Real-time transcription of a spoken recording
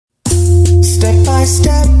Step by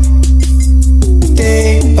step,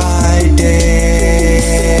 day by day.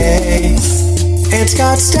 And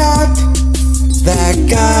Scott Stapp, that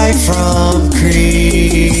guy from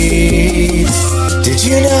Creed. Did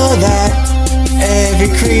you know that every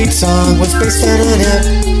Creed song was based on an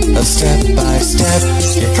ep of Step by Step?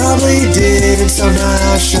 You probably didn't, so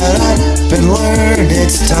now shut up and learn.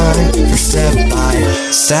 It's time for Step by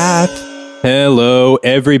Step. Hello,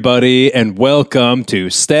 everybody, and welcome to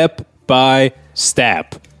Step by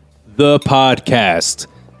Stapp, the podcast.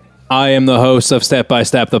 I am the host of Step by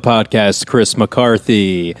Stapp, the podcast, Chris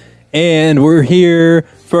McCarthy, and we're here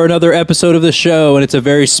for another episode of the show, and it's a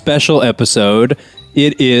very special episode.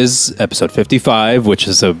 It is episode 55, which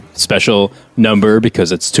is a special number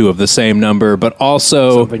because it's two of the same number, but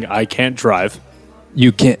also something I can't drive.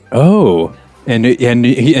 You can't. Oh, and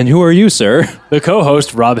who are you, sir? The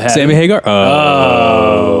co-host, Rob Haddon. Sammy Hagar.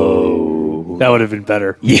 Oh, that would have been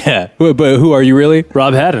better. Yeah, but who are you really?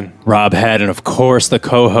 Rob Haddon. Rob Haddon, of course, the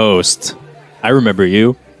co-host. I remember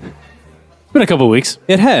you. It's been a couple of weeks.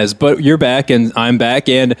 It has, but you're back and I'm back,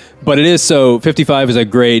 but it is so. 55 is a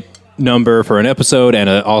great number for an episode, and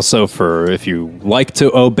also for if you like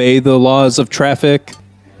to obey the laws of traffic.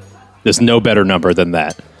 There's no better number than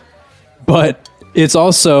that. But it's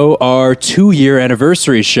also our 2-year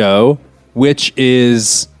anniversary show, which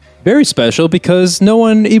is very special because no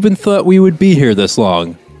one even thought we would be here this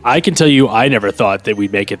long. I can tell you, I never thought that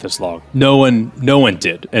we'd make it this long. No one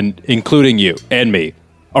did, and including you and me.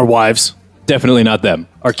 Our wives. Definitely not them.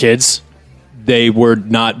 Our kids. They were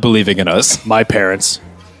not believing in us. My parents.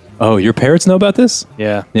 Oh, your parents know about this?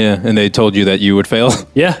 Yeah. Yeah, and they told you that you would fail?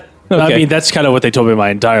 Yeah. Okay. I mean, that's kind of what they told me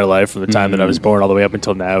my entire life from the time that I was born all the way up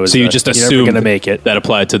until now. So you just assumed going to make it. That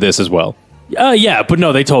applied to this as well? Yeah, but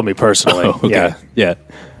no, they told me personally. Oh, okay. Yeah.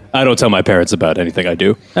 I don't tell my parents about anything I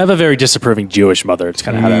do. I have a very disapproving Jewish mother. It's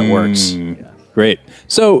kind of how that works. Yeah. Great.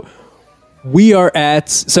 So we are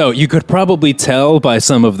so you could probably tell by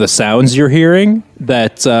some of the sounds you're hearing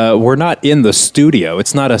that we're not in the studio.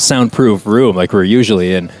 It's not a soundproof room like we're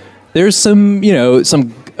usually in. There's some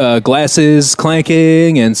glasses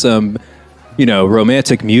clanking and some,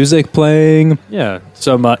 romantic music playing. Yeah,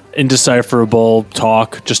 some indecipherable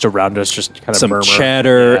talk just around us, just kind of some murmur.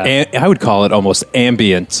 Chatter. Yeah. I would call it almost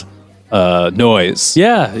ambient noise.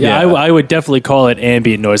 Yeah. I would definitely call it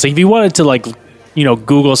ambient noise. Like if you wanted to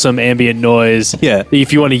Google some ambient noise. Yeah.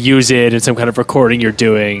 If you want to use it in some kind of recording you're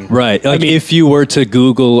doing. Right. Like if you were to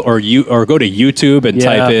Google or go to YouTube and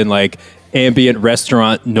type in ambient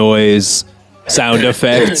restaurant noise sound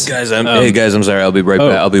effects. Hey guys, I'm sorry. I'll be right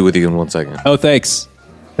back. I'll be with you in 1 second. Oh, thanks.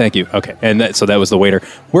 Thank you. Okay. And so that was the waiter.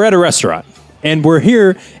 We're at a restaurant and we're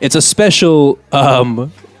here. It's a special,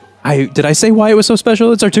 did I say why it was so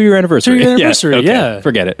special? It's our 2-year anniversary. 2-year anniversary. Yeah.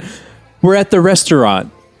 Forget it. We're at the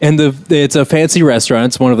restaurant and it's a fancy restaurant.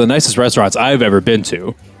 It's one of the nicest restaurants I've ever been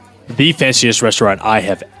to. The fanciest restaurant I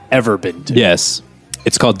have ever been to. Yes.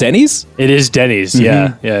 It's called Denny's? It is Denny's,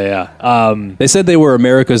 yeah. They said they were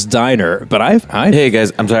America's diner, but Hey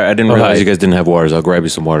guys, I'm sorry, I didn't realize you guys didn't have waters. I'll grab you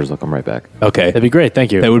some waters. I'll come right back. Okay. That'd be great,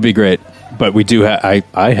 thank you. That would be great. But we do I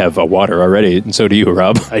have a water already, and so do you,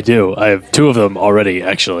 Rob. I do. I have 2 of them already,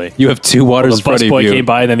 actually. You have 2 waters in front of you. The busboy came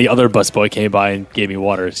by, and then the other busboy came by and gave me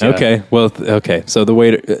waters. Yeah. Okay, well, okay. So the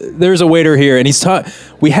waiter, there's a waiter here, and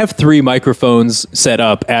we have 3 microphones set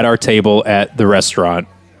up at our table at the restaurant,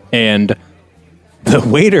 and the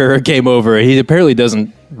waiter came over. He apparently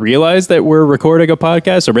doesn't realize that we're recording a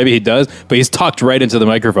podcast, or maybe he does, but he's talked right into the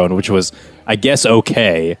microphone, which was, I guess,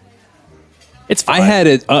 okay. It's fine. I had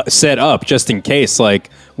it set up just in case.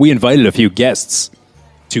 We invited a few guests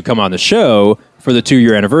to come on the show for the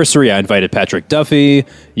 2-year anniversary. I invited Patrick Duffy.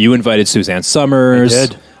 You invited Suzanne Summers. I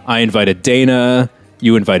did. I invited Dana.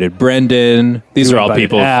 You invited Brendan. These are all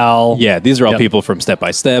people. Al. Yeah, these are all people from Step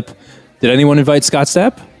by Step. Did anyone invite Scott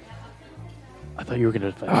Stapp? I thought you were going to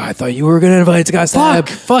invite him. I thought you were going to invite Scott Stapp.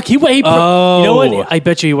 Fuck. You know what? I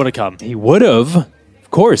bet you would have come. He would have. Of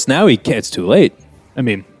course. Now he can't. It's too late. I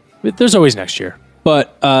mean, there's always next year.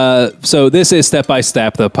 But so this is Step by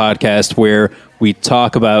Step, the podcast where we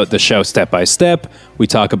talk about the show Step by Step. We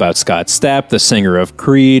talk about Scott Stapp, the singer of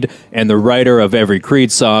Creed and the writer of every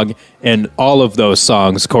Creed song. And all of those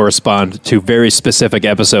songs correspond to very specific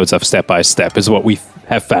episodes of Step by Step, is what we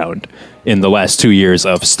have found in the last 2 years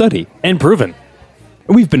of study. And proven.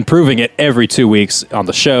 We've been proving it every 2 weeks on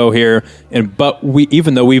the show here. But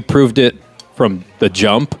even though we proved it from the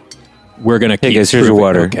jump, we're going to keep Hey guys, here's your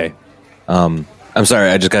water. Okay. I'm sorry,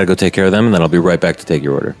 I just got to go take care of them, and then I'll be right back to take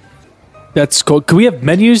your order. That's cool. Can we have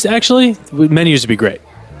menus, actually? Menus would be great.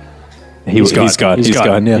 He's gone.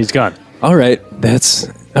 Yeah. He's gone. All right. That's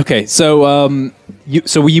okay. So,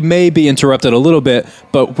 so you may be interrupted a little bit,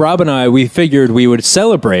 but Rob and I, we figured we would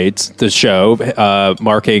celebrate the show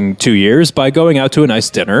marking 2 years by going out to a nice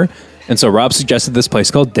dinner. And so Rob suggested this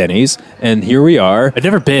place called Denny's, and here we are. I've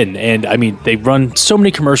never been, and I mean, they run so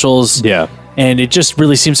many commercials. Yeah. And it just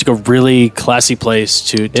really seems like a really classy place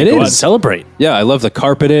to go out and celebrate. Yeah, I love the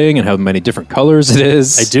carpeting and how many different colors it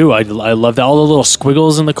is. I do. I love all the little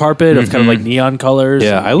squiggles in the carpet of kind of like neon colors.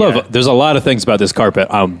 Yeah, I love There's a lot of things about this carpet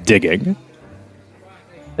I'm digging.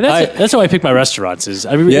 And that's how I pick my restaurants. It's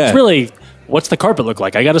really, what's the carpet look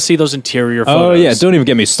like? I got to see those interior photos. Oh, yeah. Don't even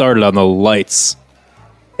get me started on the lights.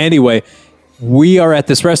 Anyway, we are at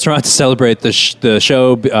this restaurant to celebrate the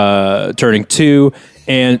show turning 2.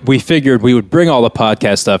 And we figured we would bring all the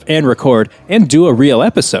podcast stuff and record and do a real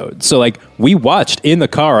episode. So, like, we watched in the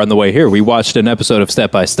car on the way here, we watched an episode of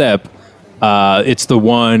Step by Step. It's the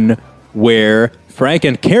one where Frank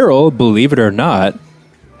and Carol, believe it or not,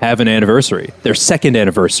 have an anniversary. Their second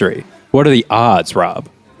anniversary. What are the odds, Rob?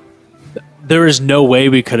 There is no way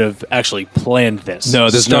we could have actually planned this. No,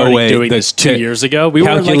 there's no way. Doing this 2 years ago. We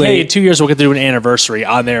were like, hey, in 2 years we're going to do an anniversary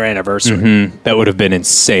on their anniversary. Mm-hmm. That would have been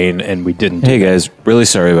insane, and we didn't. Hey, guys. Really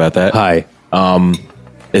sorry about that. Hi.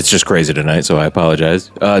 It's just crazy tonight, so I apologize.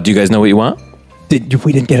 Do you guys know what you want? We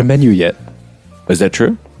didn't get a menu yet. Is that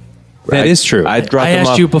true? That is true. I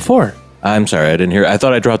asked you before. I'm sorry, I didn't hear. I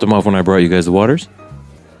thought I dropped them off when I brought you guys the waters.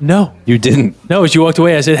 No. You didn't. No, as you walked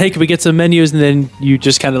away, I said, hey, can we get some menus? And then you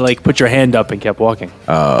just kind of like put your hand up and kept walking.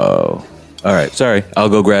 Oh. All right. Sorry. I'll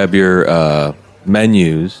go grab your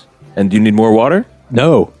menus. And do you need more water?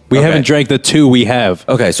 No. We haven't drank the 2 we have.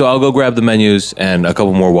 Okay. So I'll go grab the menus and a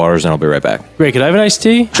couple more waters and I'll be right back. Great. Could I have an iced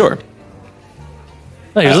tea? Sure.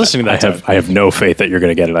 No, he was listening to that. I have no faith that you're going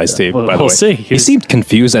to get an iced tea, by the way. We'll see. He seemed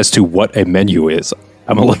confused as to what a menu is.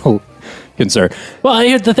 I'm a little concerned. Well,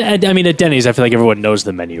 I mean, at Denny's, I feel like everyone knows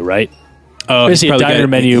the menu, right? Oh, Basically a diner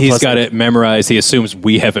menu. He's plus got it memorized. He assumes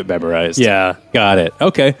we have it memorized. Yeah. Got it.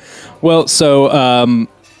 Okay. Well, so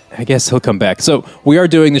I guess he'll come back. So we are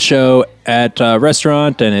doing the show at a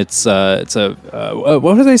restaurant, and it's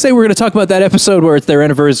what did they say? We're going to talk about that episode where it's their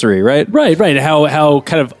anniversary, right? Right. How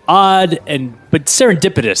kind of odd but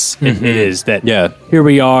serendipitous it is that here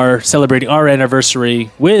we are celebrating our anniversary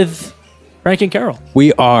with Frank and Carol.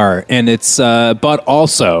 We are, and it's but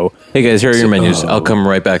also, hey guys, here are your menus. I'll come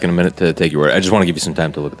right back in a minute to take your order. I just want to give you some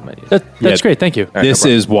time to look at the menus. That's great. Thank you. Right, this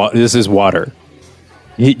is water.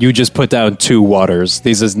 You just put down 2 waters.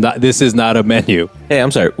 This is not a menu. Hey,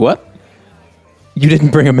 I'm sorry. What? You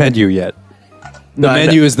didn't bring a menu yet. The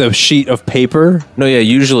menu is the sheet of paper. No, yeah.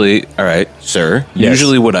 Usually, all right, sir. Yes.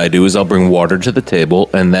 Usually, what I do is I'll bring water to the table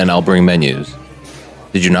and then I'll bring menus.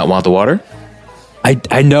 Did you not want the water?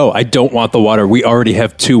 I know. I don't want the water. We already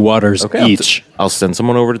have 2 waters each. I'll send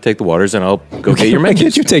someone over to take the waters and I'll go get your menus.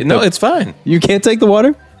 Can't you take? No, it's fine. You can't take the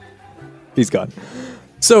water. He's gone.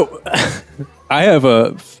 So, I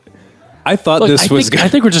thought I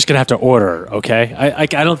think we're just gonna have to order. Okay. I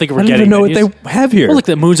don't think we're I don't getting. even know menus. what they have here. Well, look,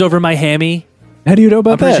 the moon's over my hammy. How do you know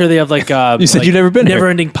about I'm pretty that? sure they have like. You said you've never been here.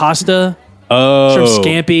 Never-ending pasta. Oh,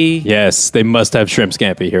 Shrimp scampi. Yes, they must have shrimp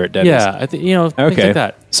scampi here at Denny's. Yeah, I think things like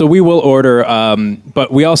that. So we will order,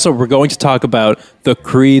 but we're going to talk about the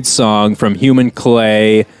Creed song from Human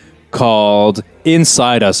Clay called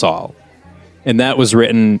 "Inside Us All," and that was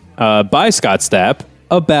written by Scott Stapp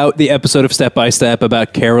about the episode of Step by Step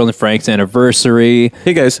about Carol and Frank's anniversary.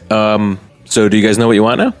 Hey guys, so do you guys know what you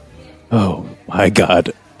want now? Oh my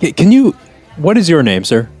God! Can you? What is your name,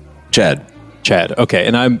 sir? Chad. Okay,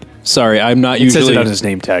 and I'm sorry, I'm not It usually. says it on his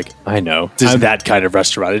name tag. I know. This is that kind of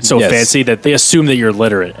restaurant. It's so fancy that they assume that you're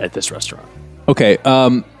literate at this restaurant. Okay,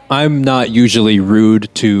 I'm not usually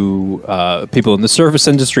rude to people in the service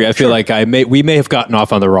industry. I feel like we may have gotten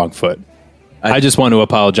off on the wrong foot. I just want to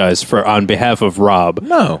apologize on behalf of Rob.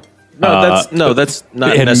 No, that's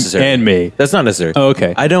not necessary. And me. That's not necessary. Oh,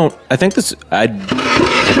 okay.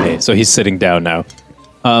 Okay, so he's sitting down now.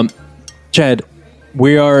 Chad,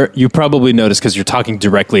 you probably noticed because you're talking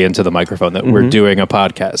directly into the microphone that we're doing a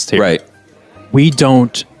podcast here. Right. We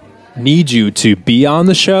don't need you to be on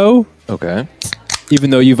the show. Okay.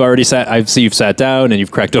 Even though you've already I see you've sat down and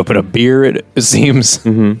you've cracked open a beer, it seems. I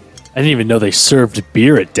didn't even know they served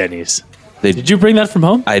beer at Denny's. Did you bring that from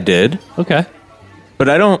home? I did. Okay. But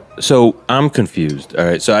I'm confused. All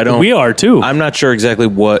right. So We are too. I'm not sure exactly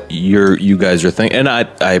what you guys are thinking. And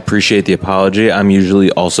I appreciate the apology. I'm usually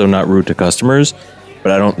also not rude to customers,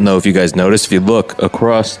 but I don't know if you guys noticed. If you look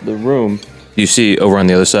across the room, you see over on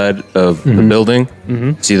the other side of the building,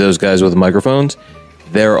 see those guys with the microphones?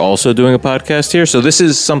 they're also doing a podcast here. So this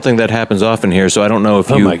is something that happens often here. So I don't know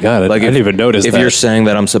if Oh my God, I didn't even notice if that. you're saying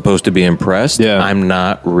that I'm supposed to be impressed, Yeah. I'm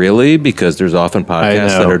not really, because there's often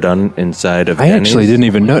podcasts that are done inside of Denny's. actually didn't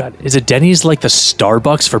even know. Is it Denny's like the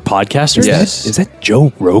Starbucks for podcasters? Yes. Is that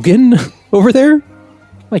Joe Rogan over there?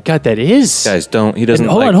 My God, that is. Guys, he doesn't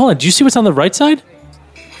And hold on. Do you see what's on the right side?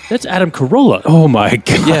 That's Adam Carolla. Oh my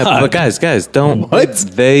God. Yeah, but guys, don't. What?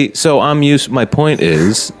 So I'm used. My point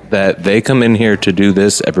is that they come in here to do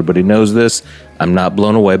this. Everybody knows this. I'm not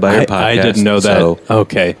blown away by your podcast. I didn't know that. So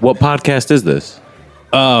Okay. what podcast is this?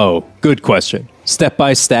 Oh, good question. Step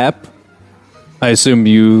by Step. I assume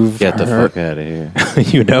you've Get the fuck out of here.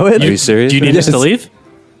 you know it. Are you serious? Do you need us to Yes. leave?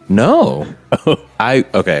 No.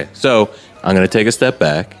 Okay. So I'm gonna take a step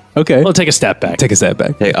back. Okay. We'll take a step back. Take a step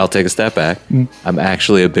back. I'll take a step back. I'm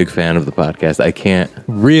actually a big fan of the podcast. I can't.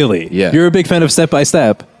 Really? Yeah. You're a big fan of Step by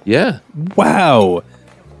Step. Yeah. Wow.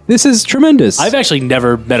 This is tremendous. I've actually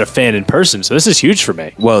never met a fan in person, so this is huge for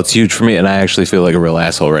me. Well, it's huge for me, and I actually feel like a real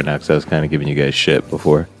asshole right now because I was kind of giving you guys shit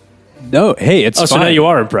before. no, hey, it's Oh, so fine. now you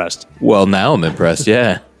are impressed. Well, now I'm impressed.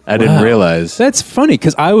 Yeah. I didn't realize. That's funny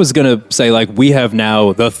because I was gonna say like we have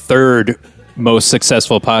now the third most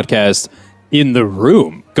successful podcast in the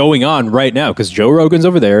room going on right now because Joe Rogan's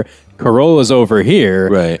over there, Carolla's over here,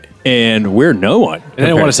 Right. and we're no one. And I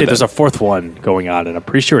don't want to say compared there's them. a fourth one going on, and I'm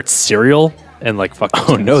pretty sure it's Serial and like fuck.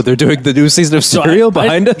 Oh no, they're doing the new season of Serial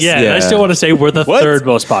behind us. Yeah, Yeah. I still want to say we're the What? third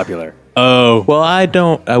most popular. Oh, Well, I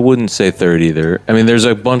wouldn't say third either. I mean, there's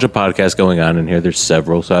a bunch of podcasts going on in here. There's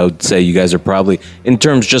several. So I would say you guys are probably, in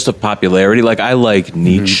terms just of popularity, like I like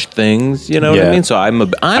niche things, you know what Yeah. I mean? So I'm a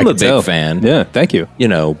I can big tell. fan, Yeah, thank you. you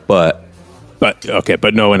know, but But okay,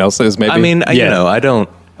 but no one else is maybe. I mean, you know, I don't,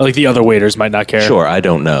 Like the other waiters might not care. sure, I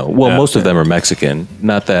don't know. Well, Yeah. most of them are Mexican.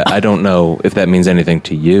 Not that, I don't know if that means anything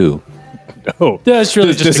to you. Oh, Yeah, it's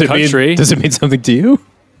really just the country. Does it mean something to you?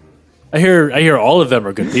 I hear all of them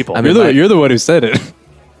are good people. I mean, You're the one who said it.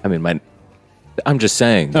 I mean, I'm just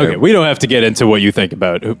saying. Okay, we don't have to get into what you think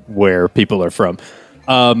about where people are from.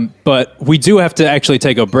 But we do have to actually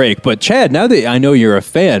take a break. But Chad, now that I know you're a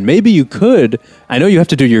fan, maybe you could. I know you have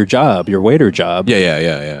to do your job, your waiter job.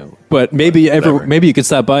 Yeah. But maybe Whatever. maybe you could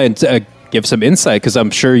stop by and give some insight because I'm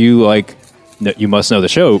sure you you must know the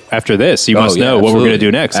show after this. You must know what we're going to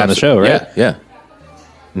do next on the show, right? Yeah.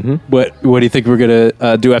 What do you think we're going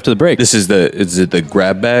to do after the break? Is it the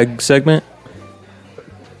grab bag segment?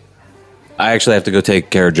 I actually have to go take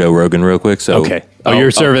care of Joe Rogan real quick. So Okay. Oh,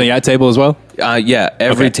 you're serving at table as well? Yeah,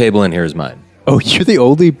 every Okay. table in here is mine. Oh, you're the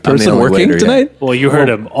only person only working waiter, yeah. tonight? well, you heard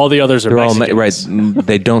him. All the others are They're all Mexicans. right.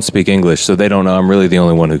 They don't speak English, so they don't know. I'm really the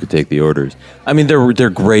only one who could take the orders. I mean, they're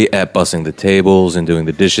great at bussing the tables and doing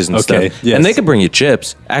the dishes and Okay, stuff. yes. And they can bring you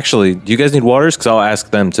chips. Actually, do you guys need waters? Because I'll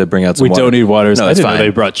ask them to bring out some. We water. don't need waters. No, I it's didn't know fine.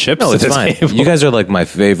 they brought chips No, to it's the fine. table. You guys are like my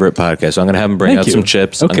favorite podcast, so I'm gonna have them bring Thank out you. some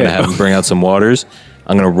chips. Okay. I'm gonna have them bring out some waters.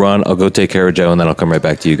 I'm gonna run. I'll go take care of Joe, and then I'll come right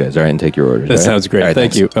back to you guys. All right, and take your orders. That all right? sounds great. All right,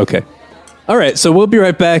 Thank thanks. you. Okay. All right. So we'll be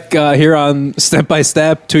right back here on Step by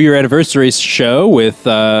Step 2-year anniversary show with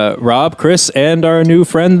Rob, Chris, and our new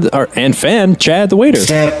friend and fan, Chad the waiter.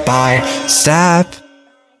 Step by step.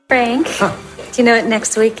 Frank, do you know what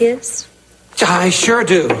next week is? I sure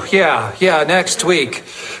do. Yeah. Next week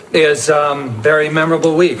is very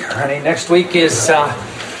memorable week, honey. Next week is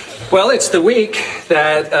well, it's the week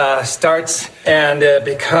that starts and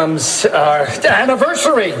becomes our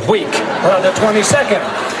anniversary week, the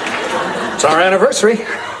 22nd. It's our anniversary.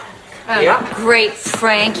 Yeah. Great,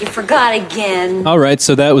 Frank. You forgot again. All right.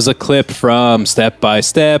 So that was a clip from Step by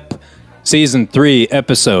Step, season 3,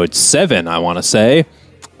 episode 7, I want to say,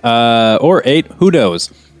 or 8. Who knows?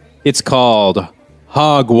 It's called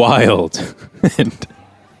Hog Wild.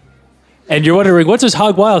 And you're wondering, what does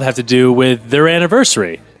Hog Wild have to do with their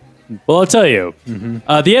anniversary? Well, I'll tell you.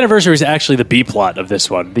 The anniversary is actually the B plot of this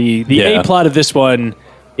one. The Yeah. A plot of this one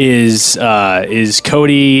is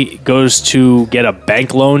Cody goes to get a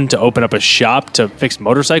bank loan to open up a shop to fix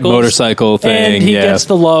motorcycles. Motorcycle thing, And he yeah. gets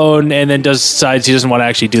the loan and then decides he doesn't want to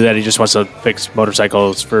actually do that. He just wants to fix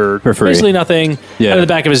motorcycles for free. basically nothing Yeah. out of the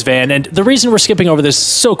back of his van. And the reason we're skipping over this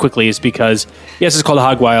so quickly is because, yes, it's called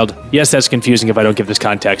Hog Wild. Yes, that's confusing if I don't give this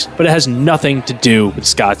context. But it has nothing to do with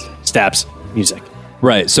Scott Stapp's music.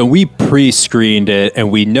 Right. So we pre-screened it and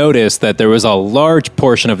we noticed that there was a large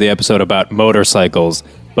portion of the episode about motorcycles,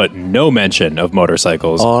 but no mention of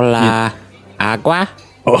motorcycles. Hola, agua.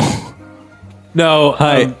 No,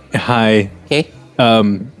 Hi. Okay,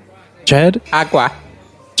 Chad? agua.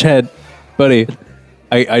 Chad, buddy,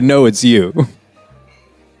 I know it's you.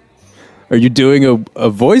 Are you doing a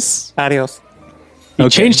voice? Adios. he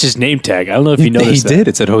changed his name tag. I don't know if you noticed He did.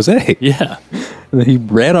 It said Jose. Yeah. And then he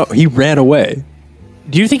ran away.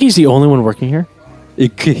 Do you think he's the only one working here? He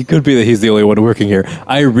could be that he's the only one working here.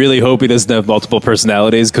 I really hope he doesn't have multiple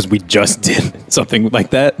personalities because we just did something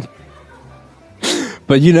like that.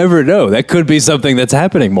 But you never know. That could be something that's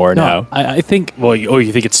happening more now. I think. Well,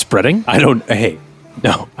 you think it's spreading? I don't. Hey,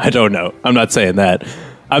 no, I don't know. I'm not saying that.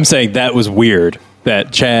 I'm saying that was weird.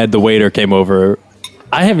 That Chad, the waiter, came over.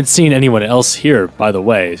 I haven't seen anyone else here, by the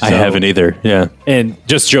way. So. I haven't either. Yeah, and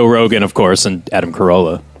just Joe Rogan, of course, and Adam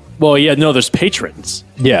Carolla. Well, yeah, no, there's patrons.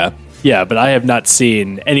 Yeah. Yeah, but I have not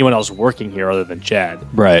seen anyone else working here other than Chad.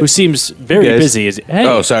 Right. Who seems very busy. Hey.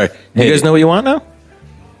 Oh, sorry. You guys know what you want now?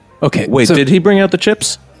 Okay. Wait, did he bring out the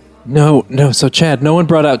chips? No. So Chad, no one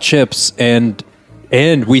brought out chips, and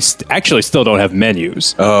we actually still don't have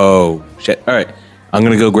menus. Oh shit! All right, I'm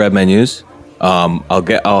gonna go grab menus.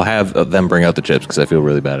 I'll have them bring out the chips because I feel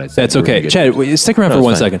really bad. That's okay. Chad, stick around for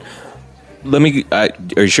 1 second. Let me. Are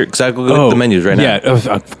you sure? Because I'll go get the menus right now. Yeah, of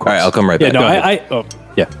course. All right, I'll come right back.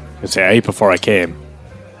 Yeah. I ate before I came.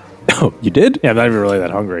 Oh, you did? Yeah, I'm not even really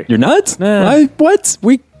that hungry. You're not? Nah. What?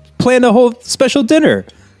 We planned a whole special dinner.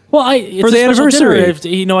 Well, it's for the anniversary.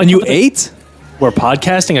 Dinner. And you ate? We're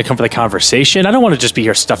podcasting. I come for the conversation. I don't want to just be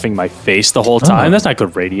here stuffing my face the whole time. That's not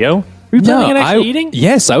good radio. Are you planning on actually eating?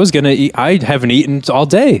 Yes, I was going to eat. I haven't eaten all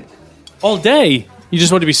day. All day? You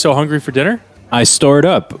just want to be so hungry for dinner? I stored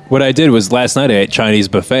up. What I did was last night I ate Chinese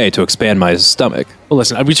buffet to expand my stomach. Well,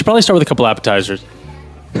 listen, we should probably start with a couple appetizers.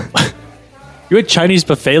 You had Chinese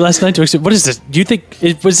buffet last night? What is this? Do you think,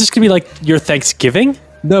 was this going to be like your Thanksgiving?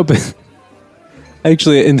 No, but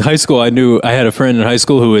actually in high school, I had a friend in high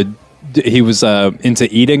school who he was into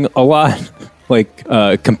eating a lot, like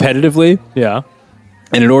competitively. Yeah.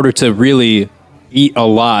 And in order to really eat a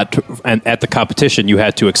lot and at the competition, you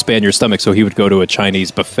had to expand your stomach. So he would go to a Chinese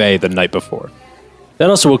buffet the night before. That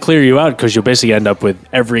also will clear you out because you'll basically end up with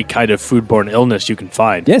every kind of foodborne illness you can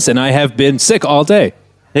find. Yes, and I have been sick all day.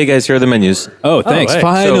 Hey guys, here are the menus. Oh, thanks.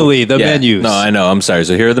 Finally, the menus. No, I know. I'm sorry.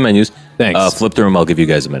 So here are the menus. Thanks. Flip through them. I'll give you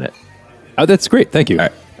guys a minute. Oh, that's great. Thank you. All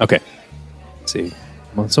right. Okay. Let's see.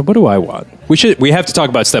 Well, so what do I want? We have to talk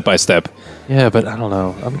about step by step. Yeah, but I don't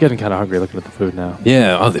know. I'm getting kind of hungry looking at the food now.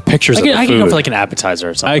 Yeah. Oh, the pictures of the food. I could go for like an appetizer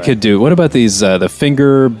or something. I could do. What about these? The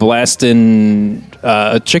finger blasting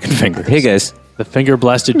chicken fingers. Hey guys. The finger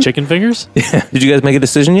blasted chicken fingers? Yeah. Did you guys make a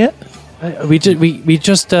decision yet? We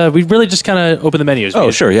really just kind of open the menus.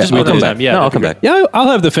 Oh, sure. Yeah. I'll come back. Yeah, I'll come back. Yeah, I'll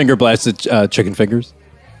have the finger blasted chicken fingers.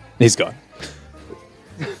 He's gone.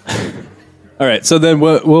 All right. So then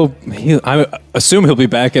I assume he'll be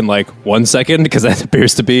back in like 1 second because that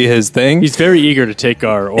appears to be his thing. He's very eager to take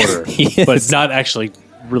our order, He but is. not actually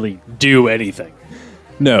really do anything.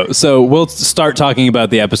 No. So we'll start talking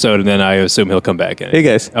about the episode, and then I assume he'll come back in. Hey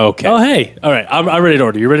guys. Okay. Oh, hey. All right. I'm ready to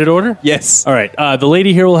order. You ready to order? Yes. All right. The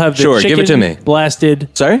lady here will have the Sure, chicken give it to me.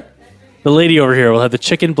 blasted. Sorry? The lady over here will have the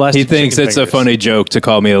chicken blasted. He thinks chicken it's fingers. a funny joke to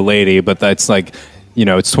call me a lady, but that's like,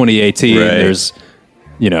 it's 2018. Right. There's,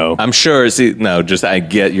 I'm sure. See, no, just I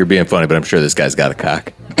get you're being funny, but I'm sure this guy's got a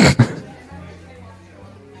cock.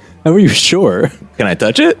 How are you sure? Can I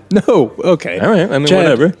touch it? No. Okay. All right. I mean, Chad,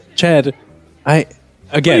 whatever. Chad,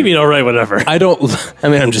 What do you mean, all right, whatever? I don't. I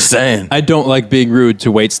mean, I'm just saying. I don't like being rude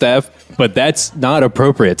to wait staff, but that's not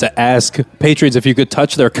appropriate to ask patrons if you could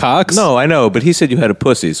touch their cocks. No, I know, but he said you had a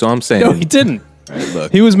pussy, so I'm saying. No, he didn't. Right,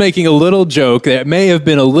 look. He was making a little joke that may have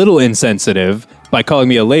been a little insensitive by calling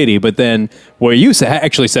me a lady, but then what you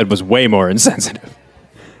actually said was way more insensitive.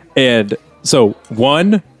 And so,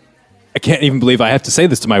 one, I can't even believe I have to say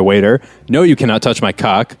this to my waiter. No, you cannot touch my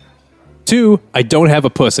cock. Two, I don't have a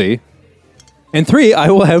pussy. And three, I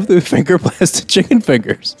will have the finger blasted chicken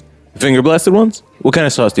fingers. Finger blasted ones? What kind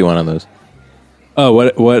of sauce do you want on those? Oh,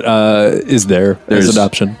 what is there? There's an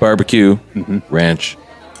option. Barbecue, ranch,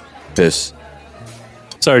 piss,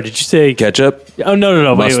 Sorry, did you say ketchup, Oh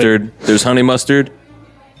no! Wait. mustard. There's honey mustard,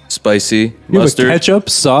 spicy You have mustard. a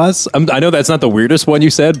ketchup sauce? I know that's not the weirdest one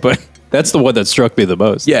you said, but that's the one that struck me the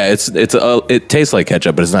most. Yeah, it tastes like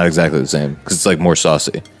ketchup, but it's not exactly the same because it's like more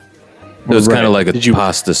saucy. It was Right. kind of like a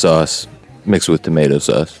pasta sauce mixed with tomato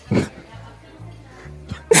sauce.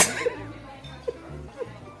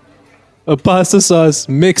 A pasta sauce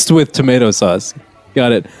mixed with tomato sauce.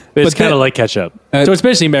 Got it. It's kind of like ketchup. So it's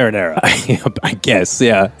basically marinara. I guess,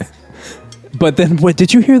 yeah. But then, what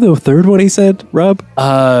did you hear the third one he said, Rob?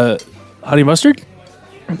 Honey mustard?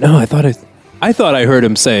 No, I thought I heard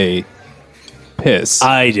him say piss.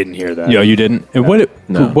 I didn't hear that. You didn't. And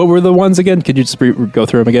No. what were the ones again? Could you just go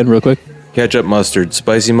through them again real quick? Ketchup, mustard,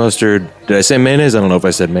 spicy mustard. Did I say mayonnaise? I don't know if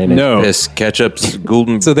I said mayonnaise. No. Piss, ketchup,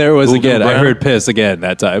 golden. So there was golden again. I brown. heard piss again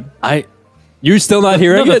that time. I You're still not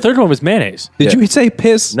hearing no, the it? third one was mayonnaise. Did Yeah. you say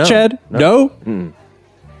piss, No. Chad? No.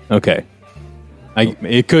 Okay.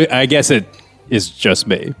 I guess it is just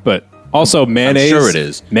me, but also mayonnaise. I'm sure it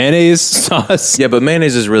is. Mayonnaise sauce. Yeah, but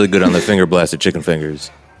mayonnaise is really good on the finger blasted chicken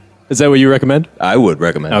fingers. Is that what you recommend? I would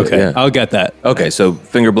recommend it. Okay, Yeah. I'll get that. Okay, so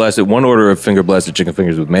finger blasted. One order of finger blasted chicken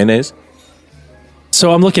fingers with mayonnaise.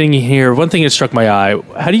 So I'm looking here. One thing that struck my eye.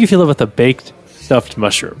 How do you feel about the baked stuffed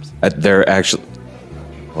mushrooms? They're actually.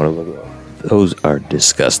 I want to look at those. Are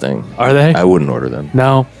disgusting. Are they? I wouldn't order them.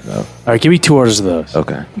 No. All right, give me 2 orders of those.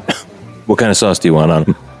 Okay. What kind of sauce do you want on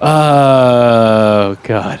them? Oh,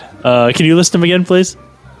 God. Can you list them again, please?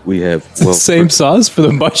 We have Same sauce for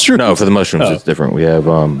the mushroom? No, for the mushrooms it's different. We have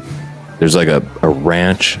there's like a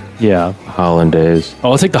ranch Yeah. hollandaise.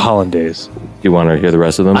 Oh, I'll take the hollandaise. Do you want to hear the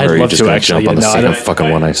rest of them? I'd or are you love just to, gonna actually. jump on the Yeah, no, second I- fucking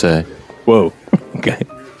I- one I say? Whoa. Okay.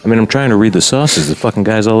 I mean, I'm trying to read the sauces. The fucking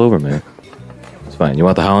guy's all over me. It's fine. You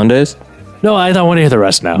want the hollandaise? No, I don't want to hear the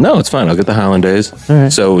rest now. No, it's fine. I'll get the hollandaise.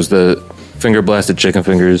 right. So it was the finger blasted chicken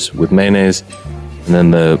fingers with mayonnaise,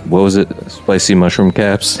 and then what was it? Spicy mushroom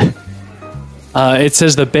caps. It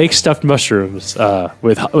says the baked stuffed mushrooms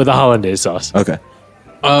with a hollandaise sauce. Okay.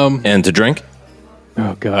 And to drink?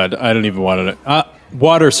 Oh, God. I don't even want to.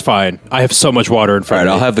 Water's fine. I have so much water in All front right,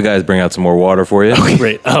 of I'll me. have the guys bring out some more water for you.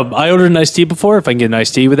 Great. I ordered an iced tea before. If I can get an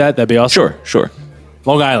iced tea with that, that'd be awesome. Sure.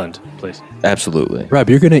 Long Island, please. Absolutely. Rob,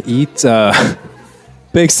 you're going to eat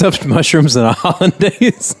baked stuffed mushrooms and a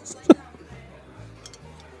hollandaise?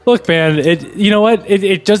 Look, man, you know what?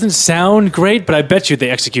 It doesn't sound great, but I bet you the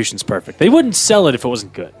execution's perfect. They wouldn't sell it if it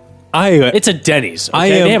wasn't good. It's a Denny's. Okay?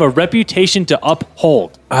 They have a reputation to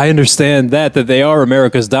uphold. I understand that they are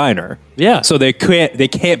America's diner. Yeah. So they can't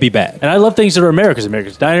be bad. And I love things that are America's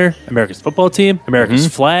diner, America's football team, America's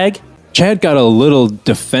flag. Chad got a little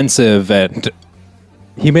defensive and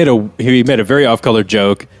he made a very off-color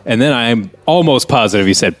joke, and then I'm almost positive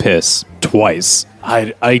he said piss twice.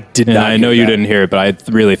 I did And not. I know hear you that. didn't hear it, but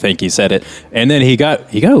I really think he said it. And then he got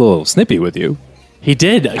a little snippy with you. He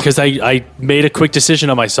did, because I made a quick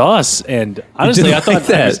decision on my sauce, and honestly, didn't I thought like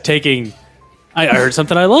that. I was taking. I heard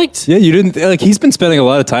something I liked. Yeah, you didn't like. He's been spending a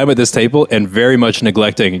lot of time at this table and very much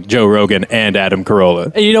neglecting Joe Rogan and Adam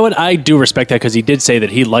Carolla. And you know what? I do respect that, because he did say that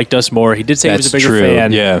he liked us more. He did say he was a That's bigger true,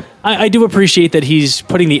 fan. yeah. I do appreciate that he's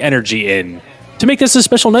putting the energy in to make this a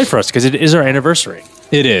special night for us, because it is our anniversary.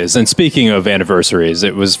 It is. And speaking of anniversaries,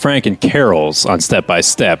 it was Frank and Carol's on Step by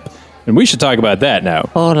Step, and we should talk about that now.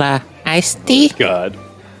 Hola, iced tea. God,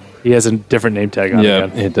 he has a different name tag on Yeah,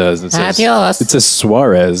 again. it does. It says, Adios. it says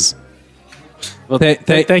Suarez. Well,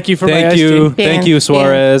 Thank you for my thank iced you, tea. thank you,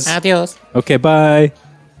 Suarez. Adios. Okay, bye.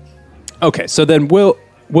 Okay, so then we'll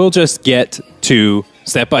just get to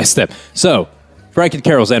Step by Step. So, Frank and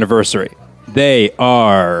Carol's anniversary. They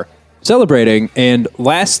are celebrating, and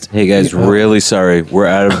Hey guys, really sorry. We're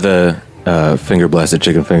out of the finger blasted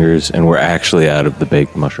chicken fingers, and we're actually out of the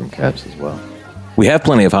baked mushroom caps as well. We have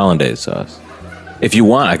plenty of hollandaise sauce. If you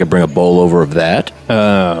want, I could bring a bowl over of that.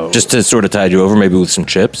 Just to sort of tide you over, maybe with some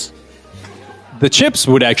chips. the chips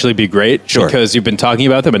would actually be great Sure. because you've been talking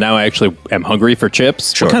about them, and now I actually am hungry for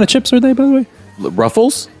chips. Sure. What kind of chips are they, by the way?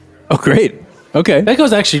 Ruffles? Oh, great. Okay. That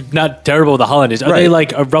goes actually not terrible with the hollandaise. Are Right. they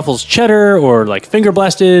like a Ruffles cheddar or like finger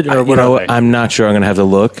blasted or You what know are what? they? I'm not sure. I'm going to have to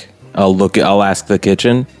look. I'll ask the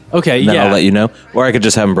kitchen. Okay, and then yeah. I'll let you know. Or I could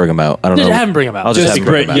just have them bring them out. I don't Just know. have 'em bring 'em out. I'll just Just have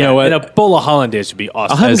them bring great, them out. you know what? And a bowl of hollandaise would be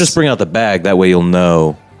awesome. I'll have them As- just bring out the bag. That way you'll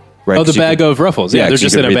know. Right? Oh, the 'Cause you bag can- of Ruffles. Yeah, they're 'cause you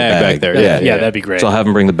just can in a read the bag back there. Yeah, that'd be great. So I'll have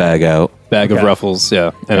them bring the bag out. Bag of Okay. Ruffles,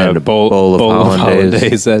 yeah. And a bowl of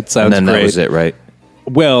hollandaise. That sounds And then great. that was it, right?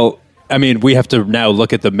 Well, I mean, we have to now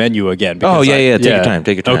look at the menu again. because Oh, yeah. Take your time.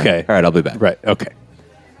 Take your time. Okay. All right, I'll be back. Right. Okay.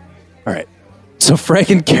 All right. So Frank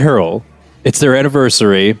and Carol, it's their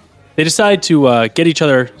anniversary. They decide to get each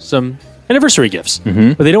other some anniversary gifts,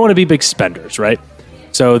 Mm-hmm. but they don't want to be big spenders, right?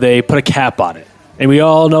 So they put a cap on it. And we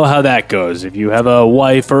all know how that goes. If you have a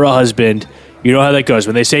wife or a husband, you know how that goes.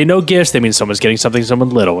 When they say no gifts, they mean someone's getting something to someone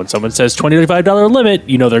little. When someone says $20 to $25 limit,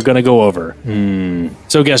 you know they're going to go over.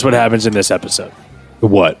 So guess what happens in this episode?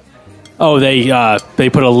 What? Oh, they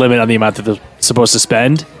put a limit on the amount that they're supposed to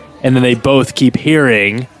spend, and then they both keep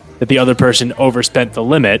hearing that the other person overspent the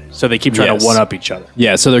limit, so they keep trying Yes. to one-up each other.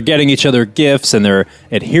 Yeah, so they're getting each other gifts and they're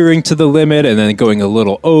adhering to the limit and then going a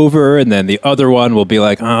little over, and then the other one will be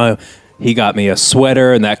like, oh, he got me a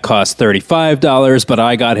sweater and that cost $35, but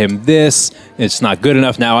I got him this. It's not good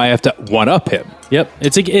enough. Now I have to one-up him. Yep,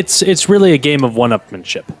 it's really a game of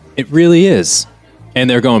one-upmanship. It really is. And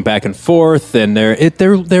they're going back and forth, and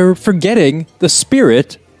they're forgetting the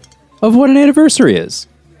spirit of what an anniversary is.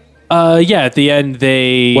 Yeah, at the end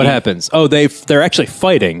they. What happens? Oh, they're actually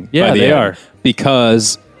fighting. Yeah, by the they end are.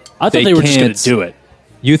 because I thought they were just going can't- to do it.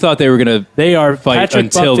 You thought they were gonna They are fight Patrick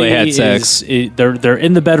until they had Buffy sex. They're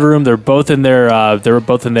in the bedroom. They're both in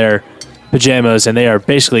their pajamas, and they are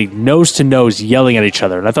basically nose to nose yelling at each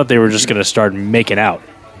other. And I thought they were just going to start making out.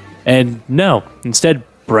 And no, instead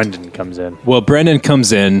Brendan comes in. Well, Brendan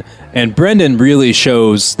comes in, and Brendan really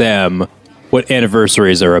shows them what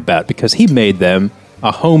anniversaries are about because he made them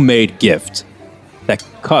a homemade gift that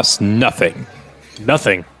costs nothing.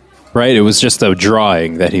 Nothing. Right? It was just a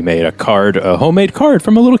drawing that he made, a homemade card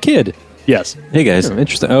from a little kid. Yes. Hey guys,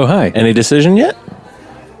 Interesting. Oh, hi. any decision yet?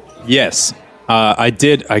 Yes. I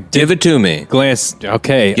did Give it to me. glance.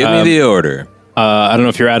 Okay. Give me the order. I don't know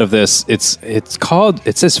if you're out of this. It says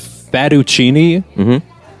fettuccine.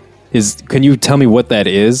 Mm-hmm. Can you tell me what that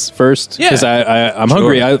is first? Yeah. Because I'm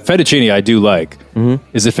hungry. Fettuccine I do like. Mm-hmm.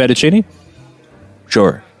 Is it fettuccine?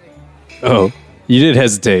 Sure. Oh, you did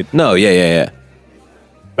hesitate. No, yeah.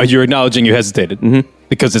 You're acknowledging you hesitated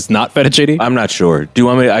because it's not fettuccine. I'm not sure. Do you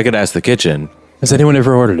want me? I could ask the kitchen. Has anyone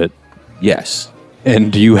ever ordered it? Yes.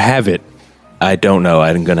 And do you have it? I don't know.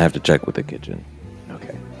 I'm gonna have to check with the kitchen.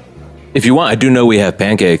 Okay. If you want, I do know we have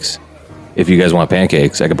pancakes. If you guys want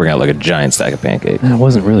pancakes, I could bring out like a giant stack of pancakes. I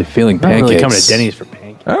wasn't really feeling Not pancakes. really coming to Denny's for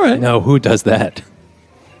pancakes. All right. No, who does that?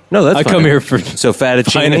 No, that's I fine. come here for So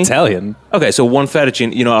fettuccine. fine Italian. Okay, so one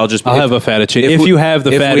fettuccine. I'll have a fettuccine. If you have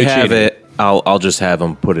the if fettuccine. we have it, I'll just have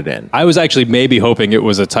them put it in. I was actually maybe hoping it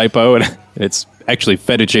was a typo, and it's actually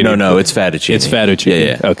fettuccine. No, it's fettuccine. It's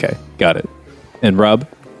fettuccine. Yeah. Okay, got it. And Rob?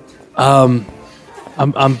 I'm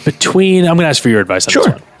between. I'm going to ask for your advice on Sure.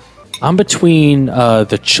 this one. I'm between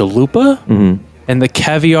the chalupa and the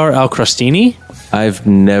caviar al crostini. I've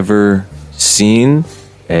never seen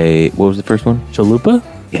a. What was the first one? Chalupa?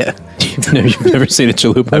 Yeah. You've never seen a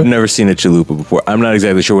chalupa? I've never seen a chalupa before. I'm not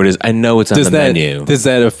exactly sure what it is. I know it's on the menu. Does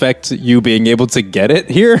that affect you being able to get it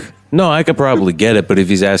here? No, I could probably get it, but if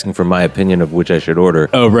he's asking for my opinion of which I should order,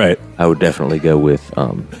 Oh, right. I would definitely go with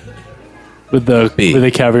With the B. with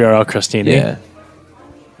the caviar al crostini. yeah.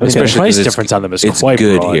 The Especially price 'cause it's- difference on them is it's quite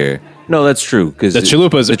good broad. here. No, that's true because The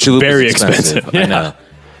chalupa's very expensive. I know.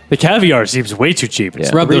 The caviar seems way too cheap. It's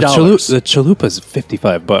Yeah. Rob, the $3. chalupa's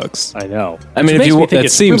 $55. I know. I mean, Which if you makes me that think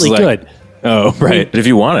it's seems really like- good. Oh, right. But if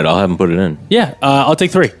you want it, I'll have him put it in. Yeah, I'll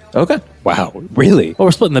take 3. Okay. Wow. Really? Well,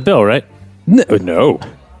 we're splitting the bill, right? No.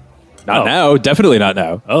 Not Oh. now. Definitely not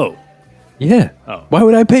now. Oh. Yeah. Oh. Why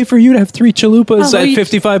would I pay for you to have 3 chalupas Oh, at you-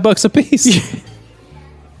 $55 a piece?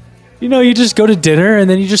 You know, you just go to dinner and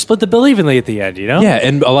then you just split the bill evenly at the end, you know? Yeah,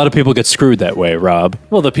 and a lot of people get screwed that way, Rob.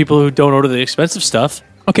 Well, the people who don't order the expensive stuff.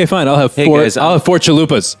 Okay, fine. I'll have Hey, four. guys, I'll have 4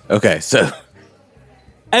 chalupas. Okay. So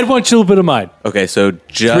Add 1 chalupa to mine.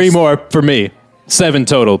 just 3 more for me. 7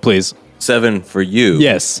 total, please. 7 for you.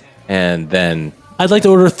 Yes. And then I'd like to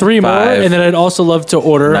order 3 more, 5, and then I'd also love to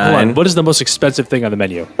order. Hold 9. on, what is the most expensive thing on the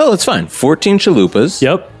menu? that's fine. 14 chalupas.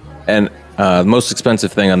 Yep. And the most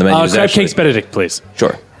expensive thing on the menu is Crab actually cakes Benedict, please.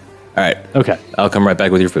 Sure. All right. Okay. I'll come right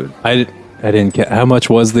back with your food. I didn't get. How much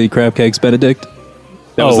was the crab cakes Benedict?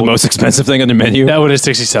 That was Oh. the most expensive thing on the menu? That one is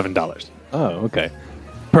 $67 Oh, okay.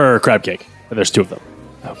 per crab cake, and there's 2 of them.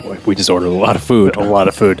 Oh, boy. We just ordered a lot of food. A lot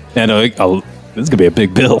of food. And this is going to be a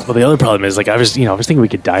big bill. Well, the other problem is, like, I was thinking we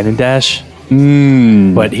could dine and dash,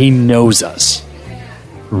 but he knows us,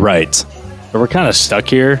 Right. so we're kind of stuck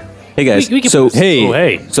here. Hey guys. We can so put this- oh,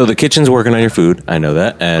 hey. So the kitchen's working on your food. I know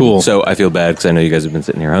that. And Cool. so I feel bad because I know you guys have been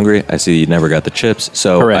sitting here hungry. I see you never got the chips.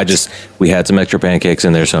 So Correct. we had some extra pancakes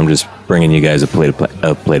in there. So I'm just bringing you guys a plate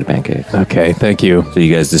of pancakes. Okay, thank you. So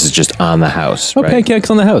you guys, this is just on the house, Oh, right? pancakes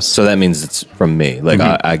on the house. So that means it's from me. Like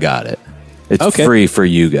I got it. It's Okay. free for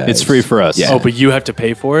you guys. It's free for us. Yeah. Oh, but you have to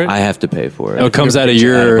pay for it? I have to pay for it. Oh, it comes out of Out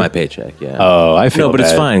your. of my paycheck. Yeah. Oh, I feel No, but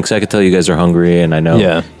it's bad. fine because I could tell you guys are hungry, and I know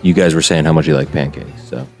Yeah. you guys were saying how much you like pancakes.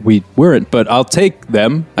 So We weren't, but I'll take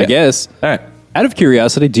them, I Yeah. guess. all right, Out of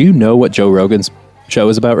curiosity, do you know what Joe Rogan's show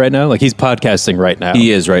is about right now? Like, he's podcasting right now.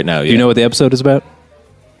 he is right now. Yeah. Do you know what the episode is about? Do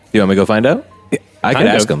you want me to go find out? I can Kind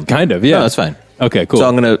ask of, him. kind of, yeah. No, that's fine. Okay, cool. So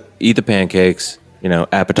I'm gonna eat the pancakes. You know,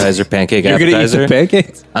 appetizer, pancake You're going to eat appetizer. the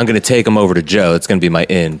pancakes? I'm gonna take them over to Joe. It's gonna be my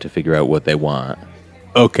in to figure out what they want.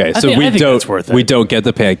 Okay, so I we think don't that's worth it. we don't get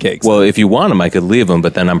the pancakes. Well, if you want them, I could leave them,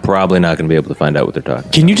 but then I'm probably not gonna be able to find out what they're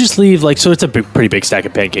talking. Can you just leave, like, so it's a pretty big stack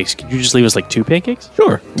of pancakes. Can you just leave us, like, 2 pancakes?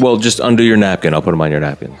 Sure. Well, just under your napkin. I'll put them on your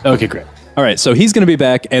napkin. Okay, great. All right, so he's going to be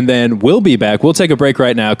back, and then we'll be back. We'll take a break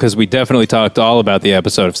right now because we definitely talked all about the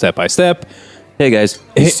episode of Step by Step. Hey guys,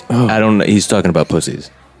 I don't know. He's talking about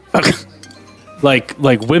pussies. Like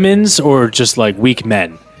women's or just, like, weak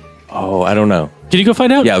men? Oh, I don't know. Can you go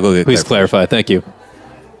find out? Yeah, I'll go get. Please clarify. Thank you.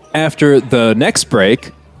 After the next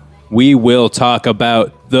break, we will talk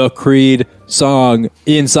about the Creed song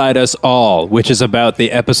Inside Us All, which is about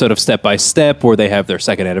the episode of Step by Step where they have their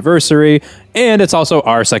second anniversary. And it's also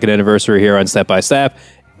our second anniversary here on Step by Step,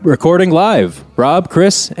 recording live. Rob,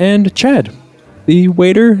 Chris, and Chad, the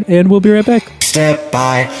waiter, and we'll be right back. Step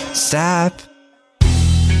by step.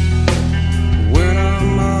 When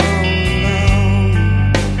I'm all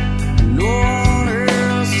alone, no one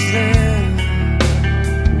else is there,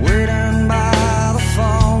 waiting by the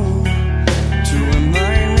phone to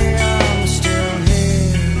remind me I'm still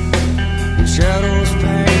here. The shadows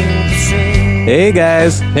paint the scene. Hey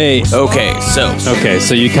guys. Hey. Okay,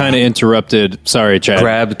 So you kind of interrupted. Sorry, Chad.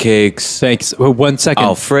 crab cakes, Thanks. Well, 1 second.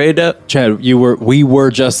 Alfredo. Chad, we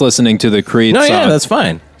were just listening to the Creed No, song. yeah, that's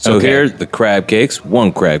fine. So Okay. here's the crab cakes.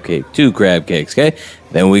 1 crab cake, 2 crab cakes. Okay.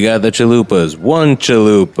 Then we got the chalupas. 1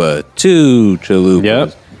 chalupa, 2 chalupas,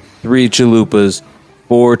 Yep. 3 chalupas,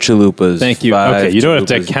 4 chalupas. Thank you. 5 Okay, you don't have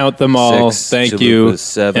to chalupas, count them all. 6 Thank chalupas, you.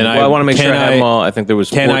 7. And Well, I want to make can sure I have them all. I think there was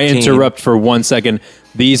 14. Can I interrupt for 1 second?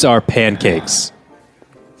 These are pancakes.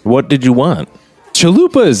 What did you want?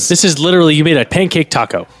 Chalupas. This is literally, you made a pancake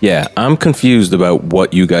taco. Yeah, I'm confused about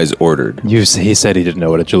what you guys ordered. He said he didn't know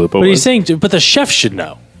what a chalupa But was. he's saying, but the chef should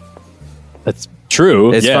know. That's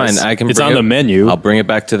true. It's yes. fine. I can. It's bring on the menu. I'll bring it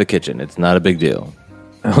back to the kitchen. It's not a big deal.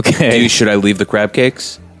 Okay. Should I leave the crab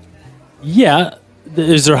cakes? Yeah.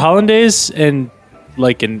 Is there hollandaise and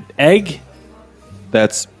like an egg?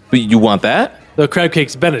 But you want that? The crab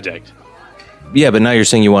cake's Benedict. Yeah, but now you're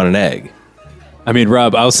saying you want an egg. I mean,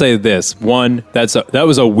 Rob, I'll say this. One, that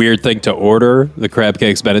was a weird thing to order, the crab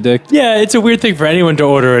cakes Benedict. Yeah, it's a weird thing for anyone to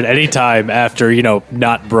order at any time after,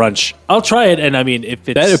 not brunch. I'll try it, and I mean, if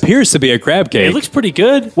it's... That appears to be a crab cake. It looks pretty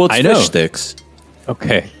good. Well, it's I know. fish sticks.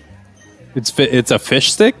 Okay. It's a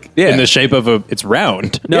fish stick? Yeah. In the shape of it's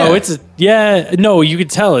round. No, Yeah. no, you could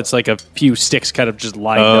tell it's like a few sticks kind of just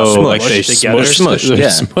lined up, Oh, like they smushed together. smushed. They're Yeah.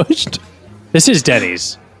 smushed. This is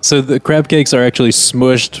Denny's. So the crab cakes are actually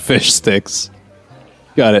smushed fish sticks.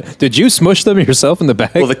 Got it. Did you smush them yourself in the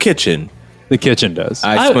bag? Well, the kitchen. The kitchen does.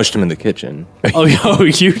 I smushed them in the kitchen. Oh,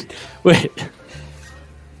 you... Wait.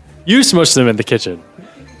 You smushed them in the kitchen.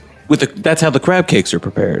 That's how the crab cakes are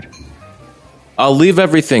prepared. I'll leave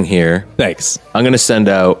everything here. Thanks. I'm going to send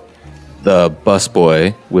out the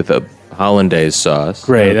busboy with a hollandaise sauce.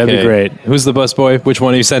 Great, that'd be Okay. great. Who's the busboy? Which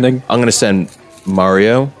one are you sending? I'm going to send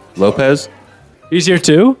Mario Lopez. He's here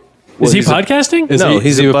too? Well, Is he he's a- podcasting? No,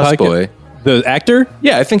 he's a busboy. The actor?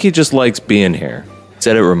 Yeah, I think he just likes being here.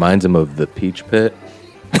 Said it reminds him of the Peach Pit.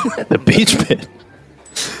 The Beach Pit.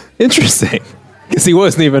 Interesting. Because he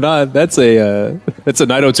wasn't even on. That's a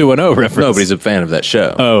 90210 reference. Nobody's a fan of that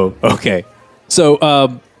show. Oh, okay.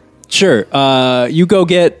 So, sure. You go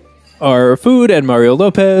get our food and Mario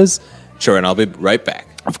Lopez. Sure, and I'll be right back.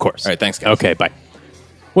 Of course. All right, thanks, guys. Okay, bye.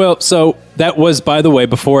 Well, so that was, by the way,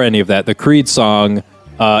 before any of that, the Creed song,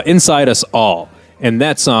 Inside Us All. And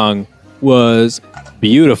that song was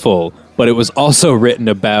beautiful, but it was also written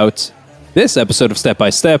about this episode of Step by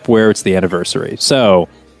Step where it's the anniversary. So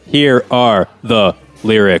here are the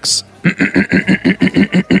lyrics.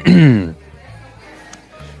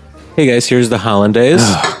 Hey guys, here's the hollandaise.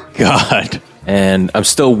 God. And I'm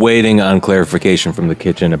still waiting on clarification from the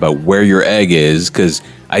kitchen about where your egg is, because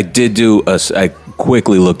I did I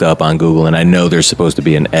quickly looked up on Google, and I know there's supposed to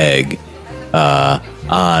be an egg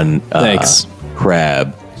on Thanks.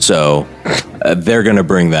 crab. So they're going to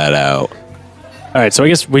bring that out. All right, so I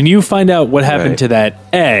guess when you find out what happened Right. to that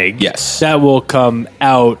egg, Yes. that will come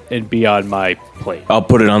out and be on my plate. I'll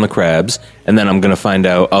put it on the crabs, and then I'm going to find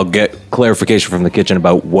out. I'll get clarification from the kitchen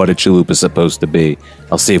about what a chalupa is supposed to be.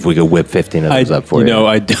 I'll see if we can whip 15 of those up for you.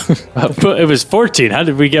 I don't. But it was 14. How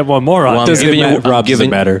did we get one more on? Well, I'm Doesn't giving you- matter. I'm Rob, doesn't giving-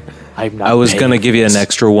 matter. I'm not I was going to paying. give you an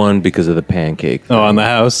extra one because of the pancake. Oh, on the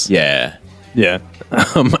house? Yeah. Yeah.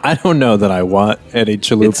 I don't know that I want any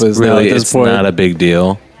chalupas It's now really, at this it's point. not a big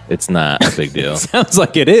deal. It's not a big deal. Sounds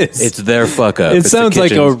like it is. It's their fuck up. It It's the sounds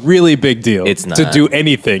like a kitchen's. really big deal. It's to not. do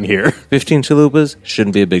anything here. 15 chalupas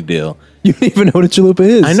shouldn't be a big deal. You don't even know what a chalupa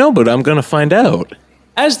is. I know, but I'm going to find out.